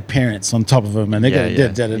exactly. got their parents on top of them, and they Yeah,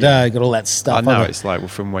 got got all that stuff. I know other- it's like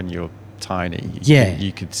from when you're tiny. Yeah.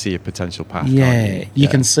 You could see a potential path. yeah, can't you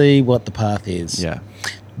can see what the path is. Yeah.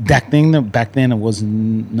 Back then, it was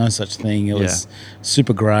no such thing. It was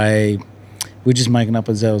super grey. We're just making up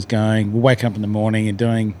as I was going. We're waking up in the morning and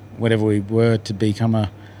doing whatever we were to become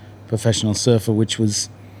a professional surfer, which was,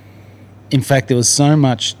 in fact, there was so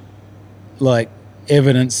much like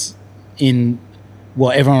evidence in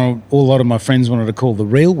what a lot of my friends wanted to call the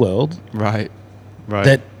real world, Right.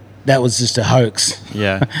 Right. that was just a hoax.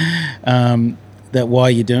 Yeah. That why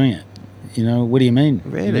are you doing it? What do you mean?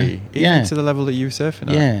 Really? Yeah. Even to the level that you were surfing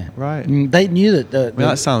at? Yeah. Right. They knew that. I mean,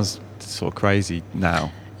 that sounds sort of crazy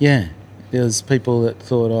now. Yeah, there was people that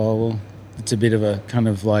thought, oh well, it's a bit of a kind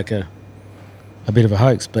of like a bit of a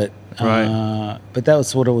hoax, but Right. but that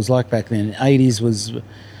was what it was like back then. 80s was,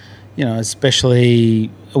 especially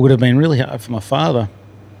it would have been really hard for my father,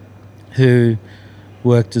 who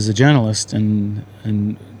worked as a journalist and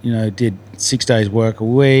did 6 days work a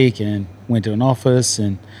week and went to an office,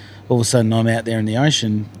 and all of a sudden I'm out there in the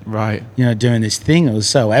ocean, Right. doing this thing. It was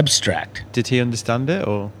so abstract. Did he understand it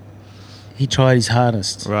or? He tried his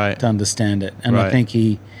hardest Right. to understand it, and I Right. think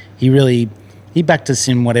he really backed us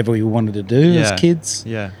in whatever we wanted to do as Yeah. kids.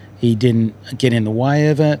 Yeah. He didn't get in the way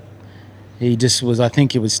of it. He just was. I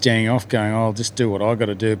think he was standing off, going, "Oh, I'll just do what I got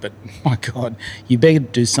to do." But my God, you better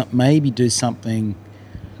do something. Maybe do something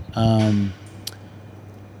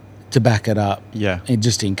to back it up. Yeah.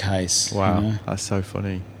 Just in case. Wow. That's so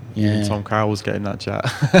funny. Yeah. Even Tom Carroll was getting that chat.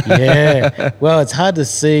 Yeah. Well, it's hard to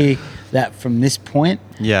see that from this point.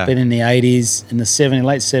 Yeah. But in the 80s, in the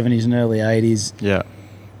late 70s and early 80s, Yeah.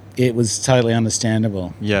 it was totally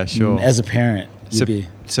understandable. Yeah, sure. As a parent, So, you'd be...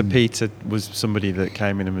 so Peter was somebody that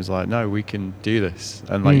came in and was like, no, we can do this.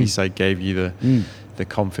 And like you say, gave you the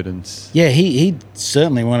confidence. Yeah, he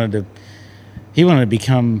certainly wanted to... He wanted to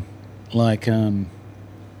become like...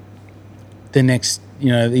 the next,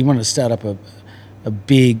 he wanted to start up a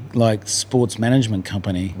big like sports management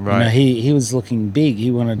company. Right. He was looking big.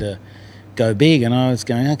 He wanted to go big, and I was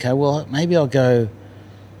going, okay, well maybe I'll go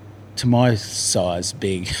to my size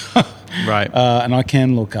big. Right. And I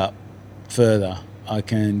can look up further. I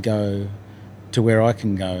can go to where I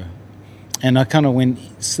can go. And I kind of went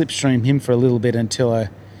slipstream him for a little bit and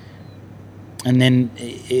then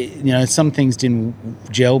some things didn't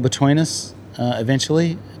gel between us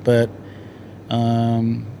eventually, but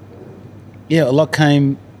a lot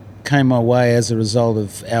came my way as a result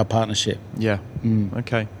of our partnership. Yeah.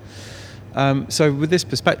 Okay. So with this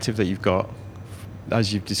perspective that you've got,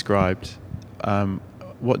 as you've described,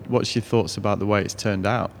 what's your thoughts about the way it's turned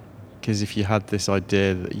out? Because if you had this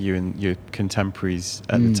idea that you and your contemporaries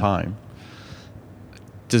at the time,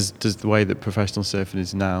 does the way that professional surfing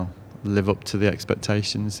is now live up to the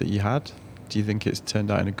expectations that you had? Do you think it's turned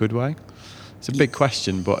out in a good way? It's a big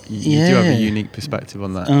question, but you do have a unique perspective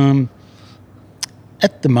on that.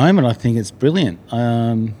 At the moment, I think it's brilliant.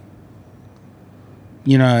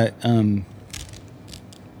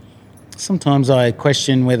 Sometimes I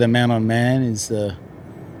question whether man on man is the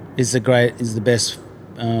best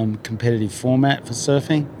competitive format for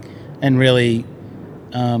surfing, and really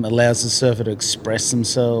allows the surfer to express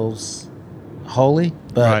themselves wholly.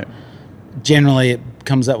 But generally, it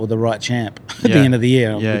comes up with the right champ at the end of the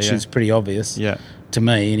year, which is pretty obvious to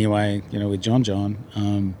me, anyway. With John.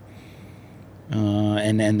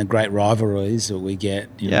 And the great rivalries that we get.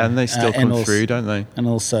 And they still come through, don't they? And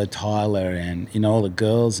also Tyler and all the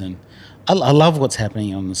girls, and I love what's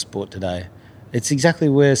happening on the sport today. It's exactly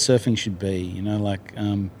where surfing should be.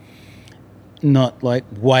 Not like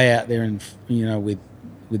way out there and with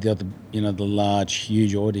the other the large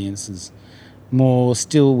huge audiences. More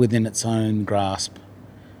still within its own grasp,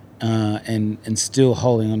 and still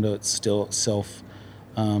holding onto its self,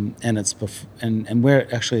 and and where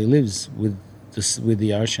it actually lives with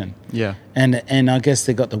the ocean. Yeah. And I guess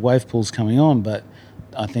they got the wave pools coming on, but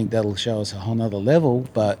I think that'll show us a whole nother level.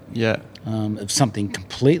 But of something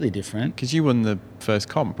completely different. Because you won the first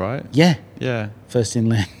comp, right? Yeah. Yeah. First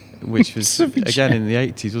inland. Which was again in the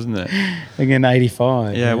 80s, wasn't it? Again,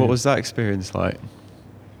 85. Yeah. What was that experience like?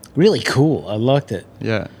 Really cool. I liked it.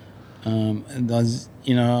 Yeah. And I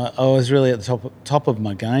was really at the top of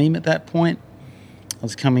my game at that point. I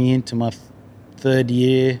was coming into my third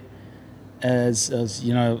year as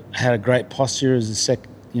had a great posture as a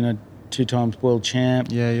 2 times world champ.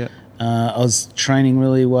 Yeah. I was training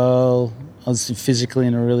really well. I was physically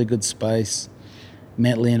in a really good space,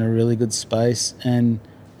 mentally in a really good space, and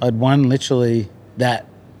I'd won literally that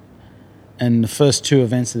and the first 2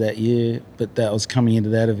 events of that year, but that was coming into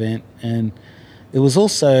that event. And it was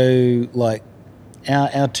also like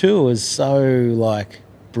our tour was so like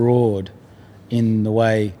broad in the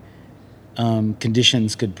way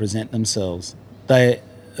conditions could present themselves.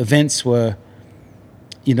 Events were,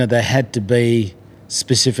 they had to be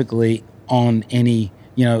specifically on any,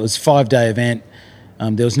 it was a 5-day event.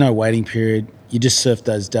 There was no waiting period. You just surfed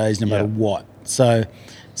those days no matter what. So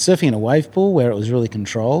surfing in a wave pool where it was really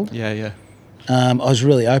controlled. Yeah. I was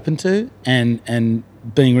really open to, and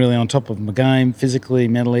being really on top of my game, physically,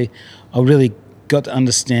 mentally, I really got to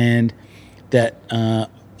understand that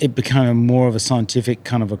it became more of a scientific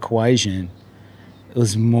kind of equation. It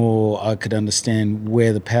was more, I could understand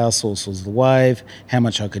where the power source was, the wave, how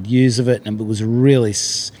much I could use of it, and it was a really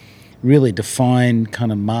defined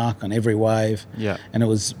kind of mark on every wave. Yeah. And it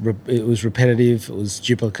was repetitive, it was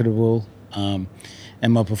duplicatable.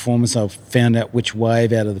 And my performance, I found out which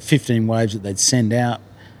wave out of the 15 waves that they'd send out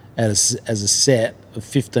as a set of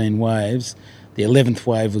 15 waves, the 11th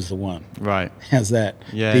wave was the one. Right. How's that?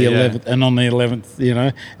 Yeah. The 11th, and on the 11th,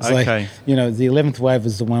 it's okay. Like, the 11th wave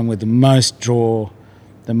was the one with the most draw,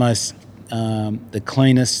 the most, the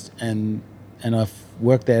cleanest, and I've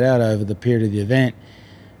worked that out over the period of the event.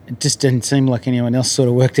 It just didn't seem like anyone else sort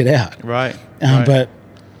of worked it out. Right. But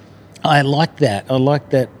I liked that. I liked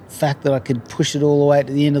that fact that I could push it all the way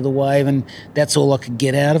to the end of the wave, and that's all I could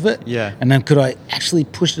get out of it. Yeah. And then could I actually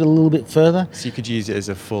push it a little bit further? So you could use it as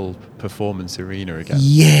a full performance arena again.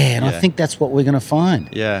 Yeah, and I think that's what we're going to find.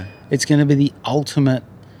 Yeah. It's going to be the ultimate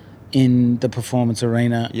in the performance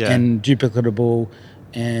arena and duplicatable,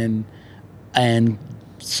 and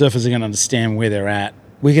surfers are going to understand where they're at.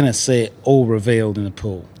 We're going to see it all revealed in the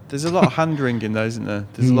pool. There's a lot of hand-wringing though, isn't there?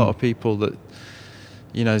 There's a lot of people that,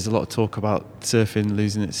 there's a lot of talk about surfing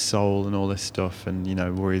losing its soul and all this stuff, and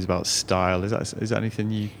worries about style. Is that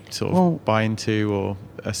anything you sort of buy into or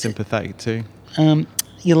are sympathetic to?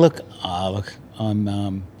 Look,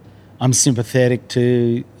 I'm sympathetic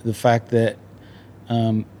to the fact that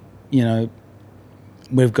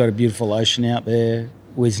we've got a beautiful ocean out there.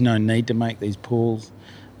 There's no need to make these pools.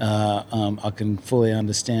 I can fully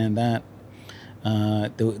understand that.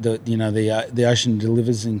 The ocean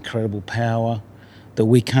delivers incredible power that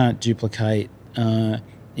we can't duplicate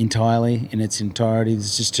entirely in its entirety.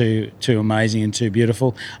 It's just too amazing and too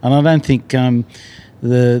beautiful. And I don't think the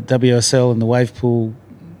WSL and the wave pool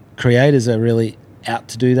creators are really out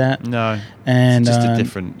to do that. No, and it's just a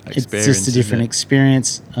different experience. It's just a different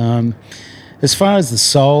experience. As far as the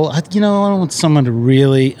soul, I don't want someone to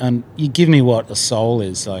really. You give me what a soul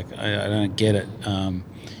is. Like I don't get it.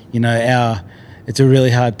 It's a really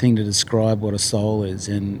hard thing to describe what a soul is,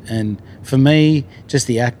 and for me, just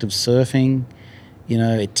the act of surfing,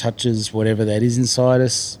 it touches whatever that is inside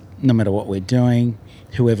us. No matter what we're doing,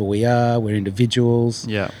 whoever we are, we're individuals.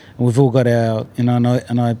 Yeah, and we've all got our.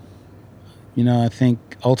 I think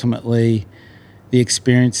ultimately, the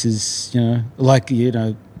experience is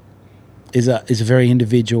is a very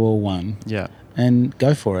individual one. Yeah. And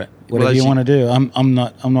go for it. Whatever you want to do. I don't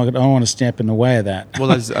want to stamp in the way of that.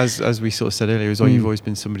 Well, as we sort of said earlier as well, you've always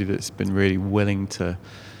been somebody that's been really willing to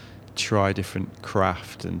try different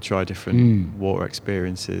craft and try different water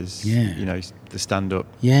experiences. Yeah. The stand-up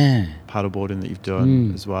paddleboarding that you've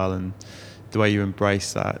done as well, and the way you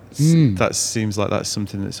embrace that. That seems like that's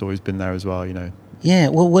something that's always been there as well, Yeah,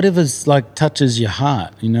 well, whatever's touches your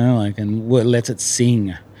heart, and what lets it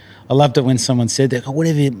sing. I loved it when someone said that. Oh,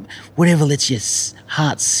 whatever lets your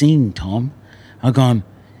heart sing, Tom. I've gone,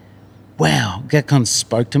 wow, that kind of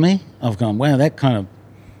spoke to me. I've gone, wow,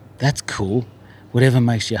 that's cool. Whatever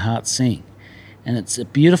makes your heart sing, and it's a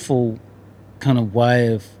beautiful kind of way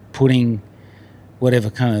of putting whatever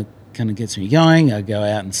kind of gets me going. I go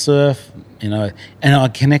out and surf, and I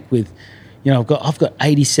connect with, I've got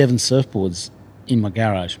 87 surfboards in my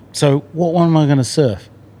garage. So what one am I going to surf?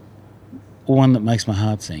 One that makes my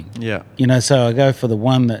heart sing. Yeah. So I go for the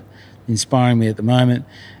one that's inspiring me at the moment,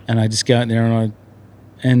 and I just go out there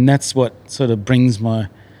and that's what sort of brings my,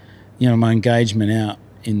 my engagement out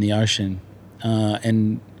in the ocean,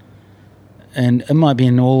 and it might be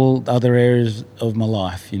in all other areas of my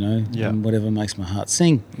life, and whatever makes my heart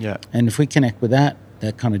sing. Yeah. And if we connect with that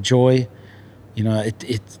kind of joy,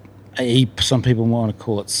 some people want to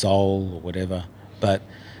call it soul or whatever, but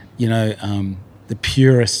the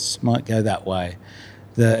purists might go that way.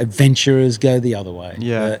 The adventurers go the other way.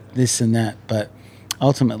 Yeah. This and that. But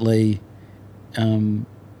ultimately,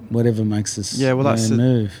 whatever makes us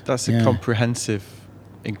move. That's a comprehensive,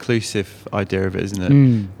 inclusive idea of it, isn't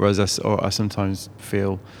it? Whereas I sometimes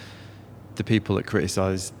feel the people that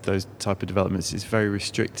criticise those type of developments, it's very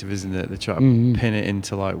restrictive, isn't it? They try to pin it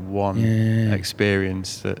into one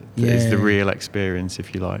experience that is the real experience,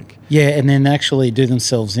 if you like. Yeah, and then actually do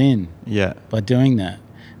themselves in by doing that,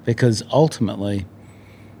 because ultimately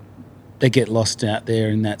they get lost out there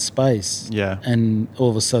in that space. Yeah. And all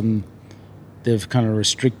of a sudden they've kind of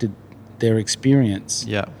restricted their experience.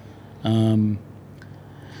 Yeah.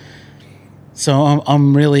 So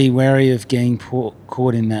I'm really wary of getting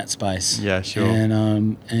caught in that space. Yeah, sure.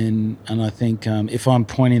 And I think if I'm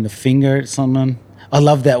pointing the finger at someone, I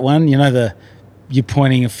love that one. You're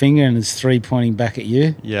pointing a finger and there's three pointing back at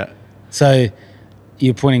you. Yeah. So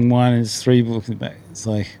you're pointing one and there's three looking back. It's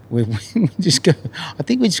like we just go. I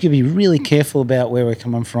think we just got to be really careful about where we're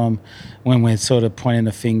coming from when we're sort of pointing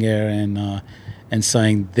the finger and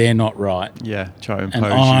saying they're not right. Yeah. Try to impose.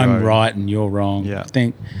 And I'm right and you're wrong. Yeah. I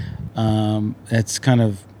think. It's kind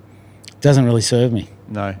of doesn't really serve me.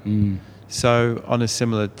 No. So on a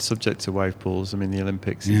similar subject to wave pools, the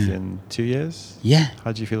Olympics is in 2 years. Yeah.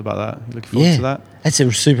 How do you feel about that? You looking forward to that? That's a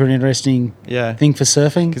super interesting thing for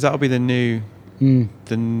surfing. Because that'll be the new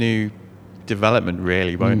development,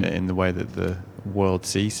 really, won't it, in the way that the world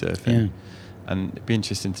sees surfing? Yeah. And it'd be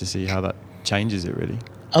interesting to see how that changes it, really.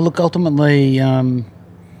 Look, ultimately,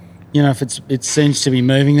 if it seems to be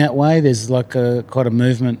moving that way, there's quite a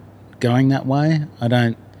movement going that way. I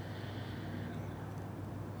don't,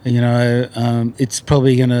 it's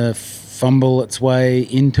probably going to fumble its way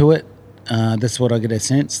into it. That's what I get a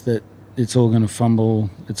sense, that it's all going to fumble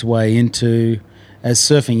its way into, as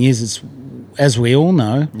surfing is. It's, as we all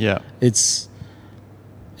know, it's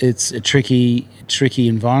a tricky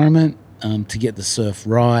environment to get the surf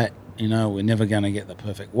right. We're never going to get the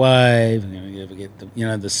perfect wave. We're never get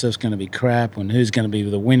the surf's going to be crap. And who's going to be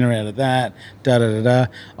the winner out of that?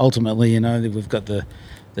 Ultimately, we've got the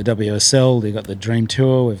WSL. They've got the Dream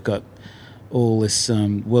Tour. We've got all this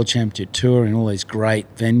World Championship Tour and all these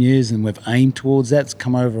great venues, and we've aimed towards that. It's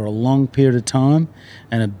come over a long period of time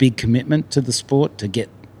and a big commitment to the sport to get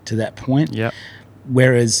to that point. Yeah.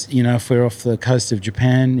 Whereas, if we're off the coast of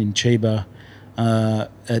Japan in Chiba,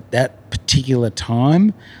 at that particular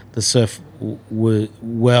time, the surf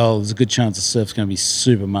there's a good chance the surf's going to be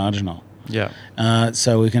super marginal. Yeah.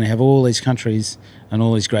 So we're going to have all these countries and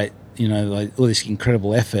all these great, like all this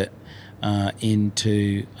incredible effort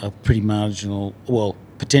into a pretty marginal, well,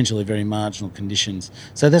 potentially very marginal conditions.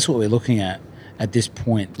 So that's what we're looking at this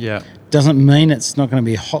point. Yeah. Doesn't mean it's not going to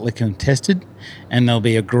be hotly contested, and there'll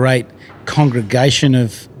be a great congregation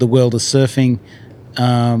of the world of surfing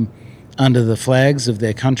under the flags of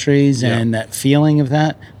their countries, and that feeling of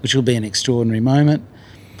that, which will be an extraordinary moment.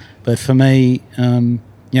 But for me,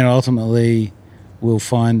 ultimately, we'll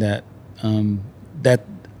find that that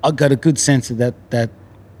I've got a good sense of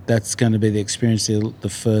that's going to be the experience, the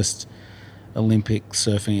first Olympic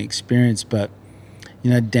surfing experience. But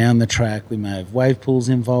down the track, we may have wave pools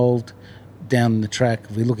involved. Down the track,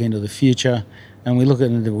 if we look into the future and we look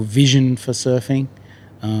into a vision for surfing,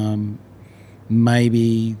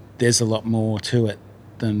 maybe there's a lot more to it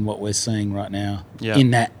than what we're seeing right now. Yeah.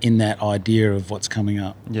 In that idea of what's coming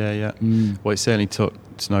up. Yeah. Well, it certainly took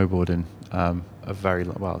snowboarding a very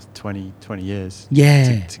 20 years.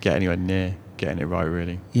 Yeah. To get anywhere near getting it right,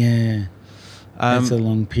 really. Yeah. That's a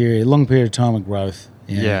long period of time of growth.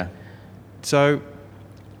 Yeah. So,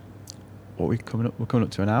 what we're coming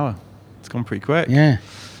up to an hour. It's gone pretty quick. Yeah.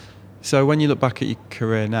 So when you look back at your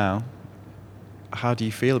career now, how do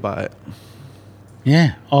you feel about it?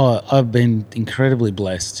 Yeah. Oh, I've been incredibly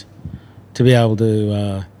blessed to be able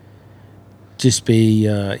to just be,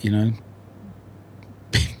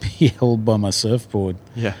 be held by my surfboard.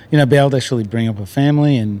 Yeah. Be able to actually bring up a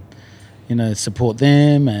family and, support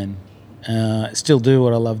them and still do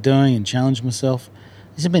what I love doing and challenge myself.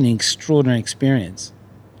 This has been an extraordinary experience.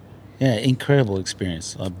 Yeah, incredible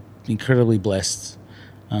experience. I'm incredibly blessed.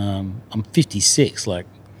 I'm 56. Like,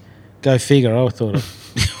 go figure. I thought it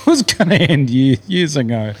was going to end years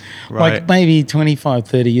ago. Right. Like maybe 25,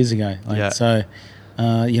 30 years ago. So,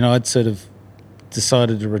 I'd sort of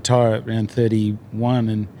decided to retire around 31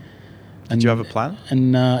 and did you have a plan?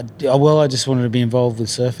 And I just wanted to be involved with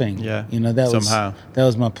surfing. Yeah. That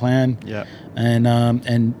was my plan. Yeah.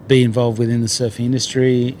 And be involved within the surfing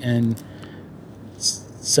industry and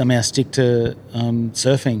somehow stick to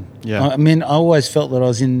surfing. Yeah. I mean, I always felt that I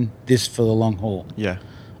was in this for the long haul. Yeah.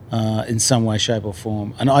 In some way, shape, or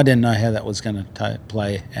form, and I didn't know how that was going to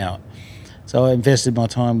play out. So I invested my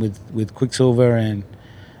time with Quicksilver, and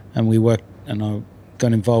we worked, and I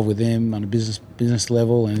got involved with them on a business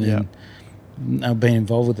level, and then I've been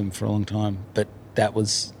involved with them for a long time. But that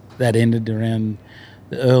ended around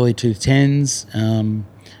the early 2010s,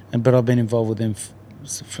 but I've been involved with them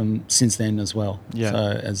from since then as well. Yeah. So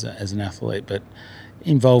as an athlete, but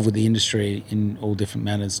involved with the industry in all different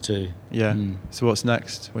manners too. Yeah. So what's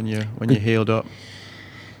next when you're healed up?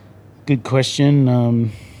 Good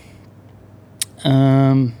question.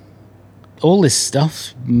 All this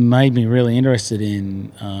stuff made me really interested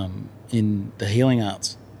in the healing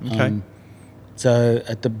arts. Okay. So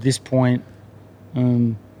at this point,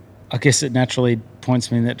 I guess it naturally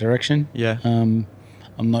points me in that direction. Yeah. I'm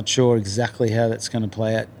not sure exactly how that's going to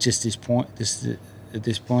play out at this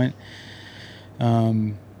point.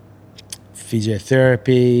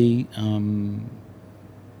 Physiotherapy,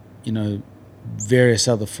 various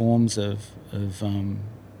other forms of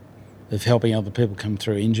helping other people come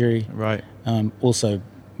through injury. Right. Also,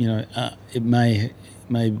 it may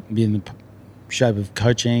be in the shape of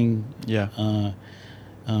coaching. Yeah.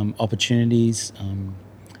 Opportunities.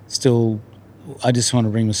 Still, I just want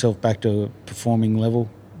to bring myself back to a performing level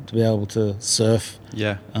to be able to surf.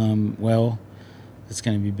 Yeah. Well, it's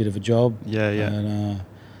going to be a bit of a job. Yeah.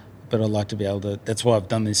 But I'd like to be able to. That's why I've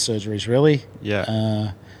done these surgeries. Really.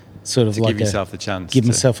 Yeah. Sort of to like give yourself the chance. Give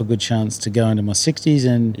myself a good chance to go into my 60s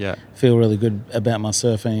and feel really good about my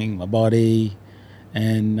surfing, my body,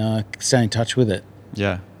 and stay in touch with it.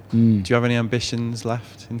 Yeah. Do you have any ambitions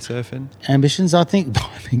left in surfing? Ambitions, I think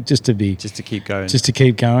just to keep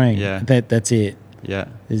going. Yeah. That's it. Yeah.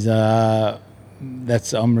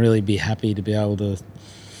 I'm really be happy to be able to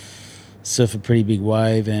surf a pretty big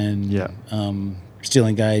wave and still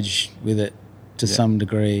engage with it to some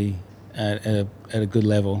degree at a good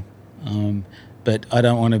level. But I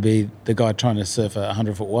don't want to be the guy trying to surf a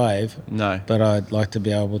 100-foot wave. No. But I'd like to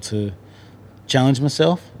be able to challenge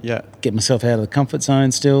myself. Yeah. Get myself out of the comfort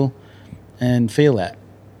zone still and feel that.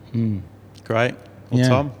 Great. Well,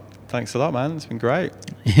 Tom, thanks a lot, man. It's been great.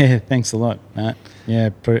 Yeah, thanks a lot, Matt. Yeah,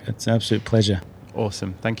 it's an absolute pleasure.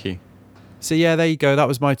 Awesome. Thank you. So, there you go. That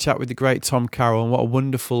was my chat with the great Tom Carroll, and what a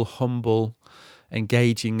wonderful, humble,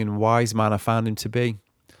 engaging and wise man I found him to be.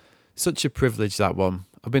 Such a privilege, that one.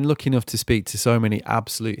 I've been lucky enough to speak to so many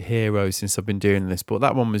absolute heroes since I've been doing this, but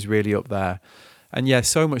that one was really up there. And yeah,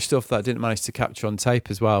 so much stuff that I didn't manage to capture on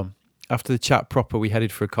tape as well. After the chat proper, we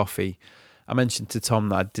headed for a coffee. I mentioned to Tom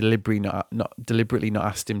that I'd deliberately not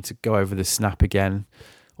asked him to go over the snap again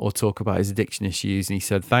or talk about his addiction issues. And he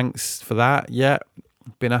said, thanks for that. Yeah,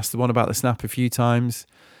 been asked the one about the snap a few times.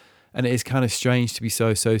 And it is kind of strange to be so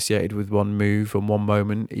associated with one move and one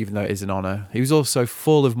moment, even though it is an honour. He was also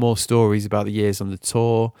full of more stories about the years on the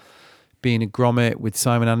tour, being a grommet with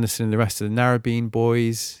Simon Anderson and the rest of the Narrabeen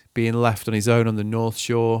boys, being left on his own on the North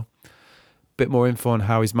Shore, a bit more info on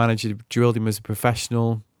how his manager drilled him as a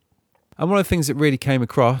professional. And one of the things that really came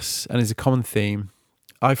across, and is a common theme,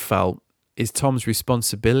 I felt, is Tom's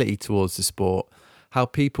responsibility towards the sport. How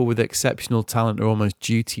people with exceptional talent are almost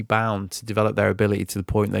duty bound to develop their ability to the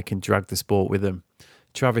point they can drag the sport with them.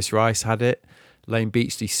 Travis Rice had it, Lane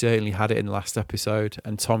Beachley certainly had it in the last episode,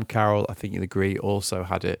 and Tom Carroll, I think you'll agree, also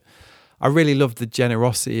had it. I really loved the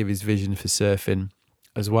generosity of his vision for surfing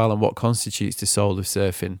as well, and what constitutes the soul of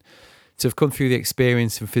surfing. To have come through the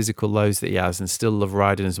experience and physical lows that he has and still love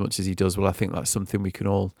riding as much as he does, well, I think that's something we can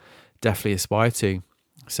all definitely aspire to.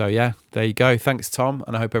 So yeah, there you go. Thanks, Tom,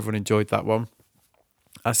 and I hope everyone enjoyed that one.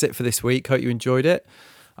 That's it for this week. Hope you enjoyed it.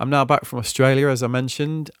 I'm now back from Australia, as I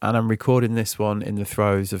mentioned, and I'm recording this one in the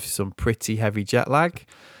throes of some pretty heavy jet lag.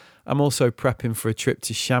 I'm also prepping for a trip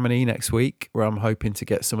to Chamonix next week, where I'm hoping to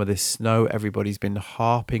get some of this snow everybody's been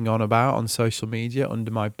harping on about on social media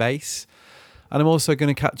under my base. And I'm also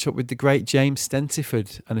going to catch up with the great James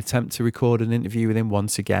Stentiford and attempt to record an interview with him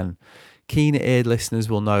once again. Keen-eared listeners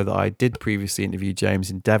will know that I did previously interview James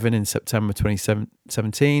in Devon in September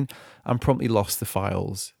 2017 and promptly lost the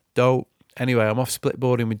files. Anyway, I'm off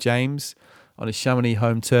splitboarding with James on his Chamonix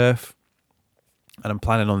home turf, and I'm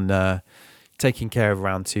planning on taking care of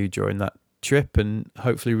round 2 during that trip and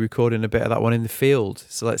hopefully recording a bit of that one in the field.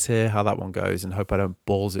 So let's hear how that one goes and hope I don't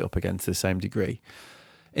balls it up again to the same degree.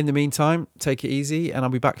 In the meantime, take it easy and I'll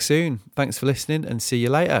be back soon. Thanks for listening and see you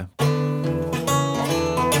later.